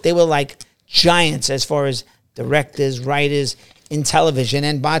Hoblet, they were like giants as far as directors, writers in television,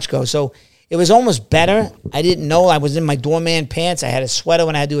 and Bochco. So it was almost better. I didn't know. I was in my doorman pants. I had a sweater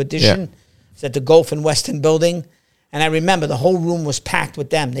when I had to audition. It was at the Gulf and Weston building. And I remember the whole room was packed with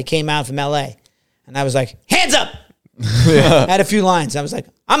them. They came out from L.A. And I was like, hands up! I had a few lines. I was like,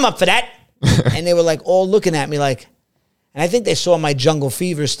 I'm up for that. And they were like all looking at me like, and I think they saw my Jungle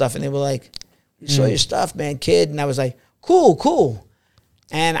Fever stuff, and they were like, we saw your stuff, man, kid. And I was like, cool.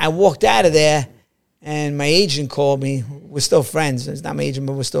 And I walked out of there, and my agent called me. We're still friends. It's not my agent,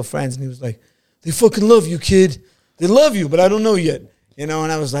 but we're still friends. And he was like, they fucking love you, kid. They love you, but I don't know yet. And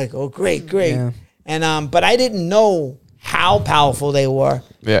I was like, oh, great. Yeah. And but I didn't know how powerful they were.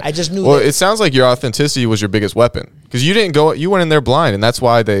 Yeah. I just knew Well, that. it sounds like your authenticity was your biggest weapon because you didn't go. You went in there blind, and that's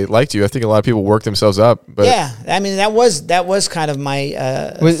why they liked you. I think a lot of people worked themselves up. But Yeah, I mean that was kind of my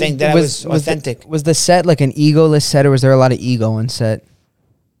thing that I was authentic. Was the set like an egoless set, or was there a lot of ego on set?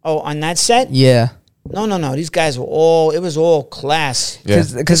 Oh, on that set? Yeah, No. These guys were all. It was all class. Yeah.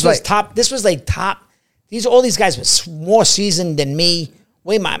 This because was like top. This was like top. All these guys were more seasoned than me.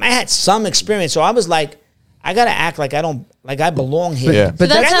 I had some experience, so I was like, I gotta act like I belong here. Yeah. But But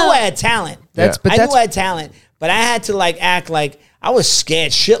that's I knew how- I had talent. That's- but I that's- knew I had talent, but I had to like act like I was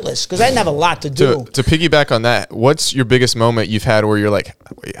scared shitless because I didn't have a lot to do. to piggyback on that, what's your biggest moment you've had where you're like,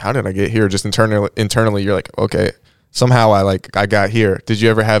 wait, how did I get here? Just internally, you're like, okay, somehow I got here. Did you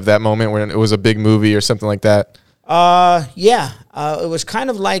ever have that moment when it was a big movie or something like that? Yeah. It was kind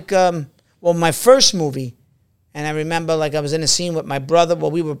of like my first movie, and I remember like I was in a scene with my brother.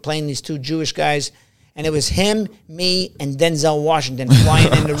 Well, we were playing these two Jewish guys, and it was him, me, and Denzel Washington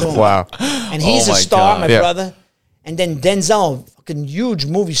flying in the room. Wow. And he's Oh a my star, God. my Yeah. brother. And then Denzel, fucking huge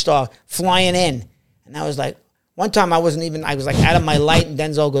movie star, flying in. And I was like, one time I was like out of my light, and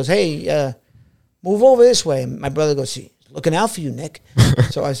Denzel goes, hey, move over this way. And my brother goes, he's looking out for you, Nick.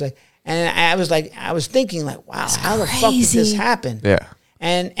 So I was like, and I was thinking like, wow, how the fuck did this crazy. happen? Yeah.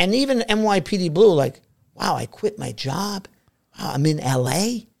 And even NYPD Blue, like, wow, I quit my job. Wow, I'm in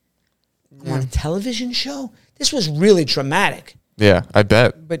LA. I'm on a television show. This was really traumatic. Yeah, I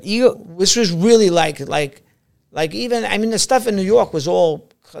bet. but ego. This was really like even, I mean, the stuff in New York was all,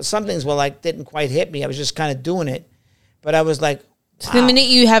 some things were like, didn't quite hit me. I was just kind of doing it. But I was like, So the minute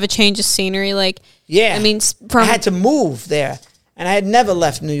you have a change of scenery, like, yeah. I mean, I from had to move there. And I had never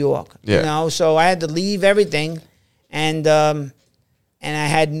left New York. Yeah. You know, so I had to leave everything. And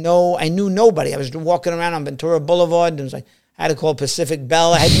I knew nobody. I was walking around on Ventura Boulevard, and it was like, I had to call Pacific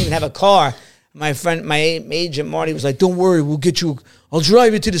Bell. I didn't even have a car. My agent Marty was like, don't worry, I'll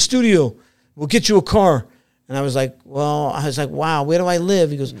drive you to the studio. We'll get you a car. And I was like, wow, where do I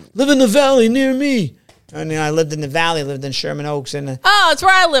live? He goes, live in the valley near me. And I lived in the valley, lived in Sherman Oaks. And oh, it's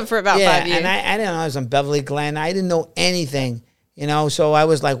where I lived for about 5 years. and I didn't know I was on Beverly Glen. I didn't know anything, you know. So I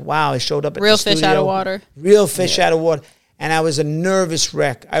was like, wow, I showed up at Real the fish studio. out of water. Real fish out of water. And I was a nervous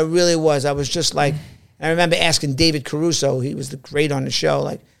wreck. I really was. I was just like, I remember asking David Caruso, he was the great on the show,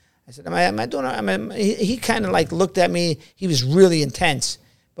 like, I said, am I doing, he kind of like looked at me. He was really intense,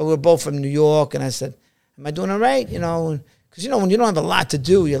 but we're both from New York. And I said, am I doing all right? You know, because, you know, when you don't have a lot to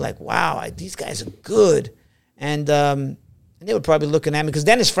do, you're like, wow, these guys are good. And they were probably looking at me because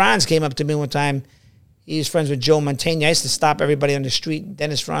Dennis Franz came up to me one time. He was friends with Joe Mantegna. I used to stop everybody on the street.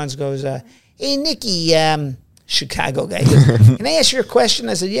 Dennis Franz goes, hey, Nicky, Chicago guy. He goes, can I ask you a question?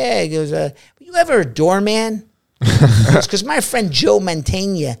 I said, yeah. He goes, were you ever a doorman? Because my friend Joe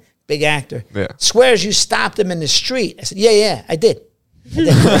Mantegna, big actor, Yeah. swears you stopped him in the street. I said, yeah, I did.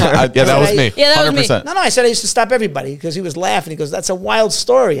 Yeah, that was me. Yeah, that was me. 100%. No, I said I used to stop everybody because he was laughing. He goes, that's a wild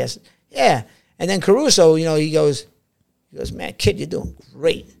story. I said, yeah. And then Caruso, you know, he goes, man, kid, you're doing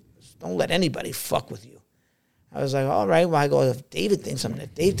great. Don't let anybody fuck with you. I was like, all right. Well, I go, if Dave thinks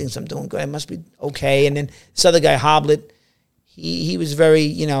I'm doing good, I must be okay. And then this other guy, Hoblet, he was very,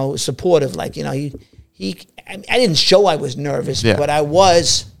 you know, supportive. Like, you know, I didn't show I was nervous, Yeah. but I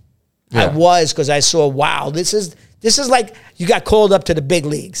was. Yeah. I was, because I saw, wow, this is like you got called up to the big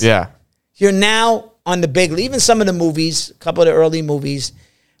leagues. Yeah. You're now on the big league. Even some of the movies, a couple of the early movies.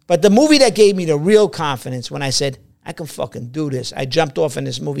 But the movie that gave me the real confidence when I said, I can fucking do this. I jumped off in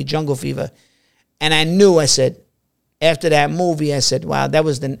this movie, Jungle Fever. And I knew, I said, after that movie, I said, wow, I got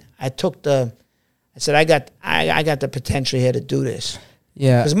the potential here to do this.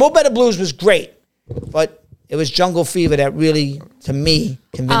 Yeah. Because Mo Better Blues was great. But it was Jungle Fever that really, to me,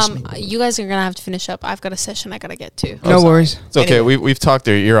 convinced me. You guys are gonna have to finish up. I've got a session I gotta get to. No worries. It's okay. We've talked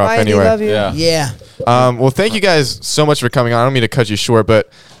their ear off Bye, Andy, anyway. love you. Yeah. Yeah. Well, thank you guys so much for coming on. I don't mean to cut you short,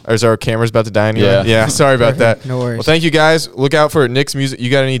 but is our cameras about to die anyway? Yeah. Sorry about that. No worries. Well, thank you guys. Look out for Nick's music.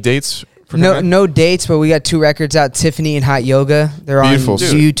 You got any dates? For coming? No dates, but we got 2 records out. Tiffany and Hot Yoga. They're Beautiful. on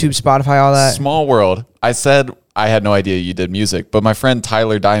Dude. YouTube, Spotify, all that. Small world. I said I had no idea you did music, but my friend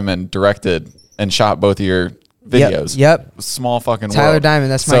Tyler Diamond directed and shot both of your videos. Yep. Small fucking Tyler world.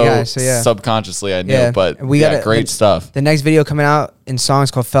 Diamond, that's my guy, so yeah. Subconsciously I knew, Yeah. but And we yeah, got great stuff. The next video coming out in song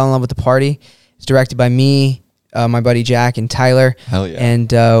is called Fell in Love with the Party. It's directed by me, my buddy Jack, and Tyler. Hell yeah.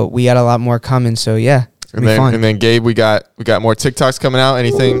 And we got a lot more coming, so yeah. It's And gonna be fun. then Gabe, we got more TikToks coming out.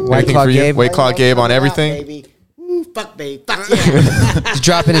 Anything White Claw for you? Gabe. White Claw Gabe on everything. Baby. Ooh, fuck, baby. Fuck yeah. He's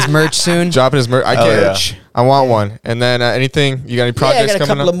dropping his merch soon. Dropping his merch. I Hell can't. I want one. And then anything? You got any Yeah, I projects got a coming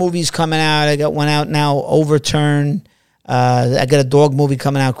couple up? of movies coming out. I got one out now, Overturn. I got a dog movie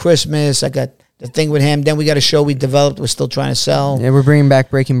coming out Christmas. I got the thing with him. Then we got a show we developed. We're still trying to sell. Yeah, we're bringing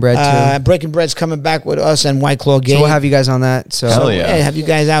back Breaking Bread too. Breaking Bread's coming back with us and White Claw Game. So we'll have you guys on that. So Hell yeah. Have you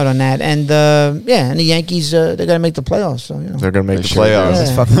guys out on that. And and the Yankees, they got to make the playoffs. So They're going to make They the sure do. playoffs.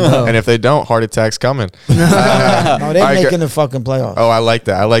 Let's fucking go. And if they don't, heart attack's coming. no, they're All right, making the fucking playoffs. Oh, I like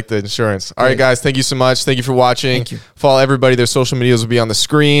that. I like the insurance. All right, guys. Thank you so much. Thank you for watching. Thank you. Follow everybody. Their social medias will be on the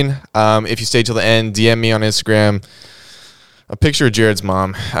screen. If you stay till the end, DM me on Instagram. A picture of Jared's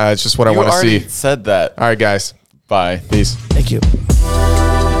mom. It's just what I You want to already see. said that. All right, guys. Bye. Peace. Thank you.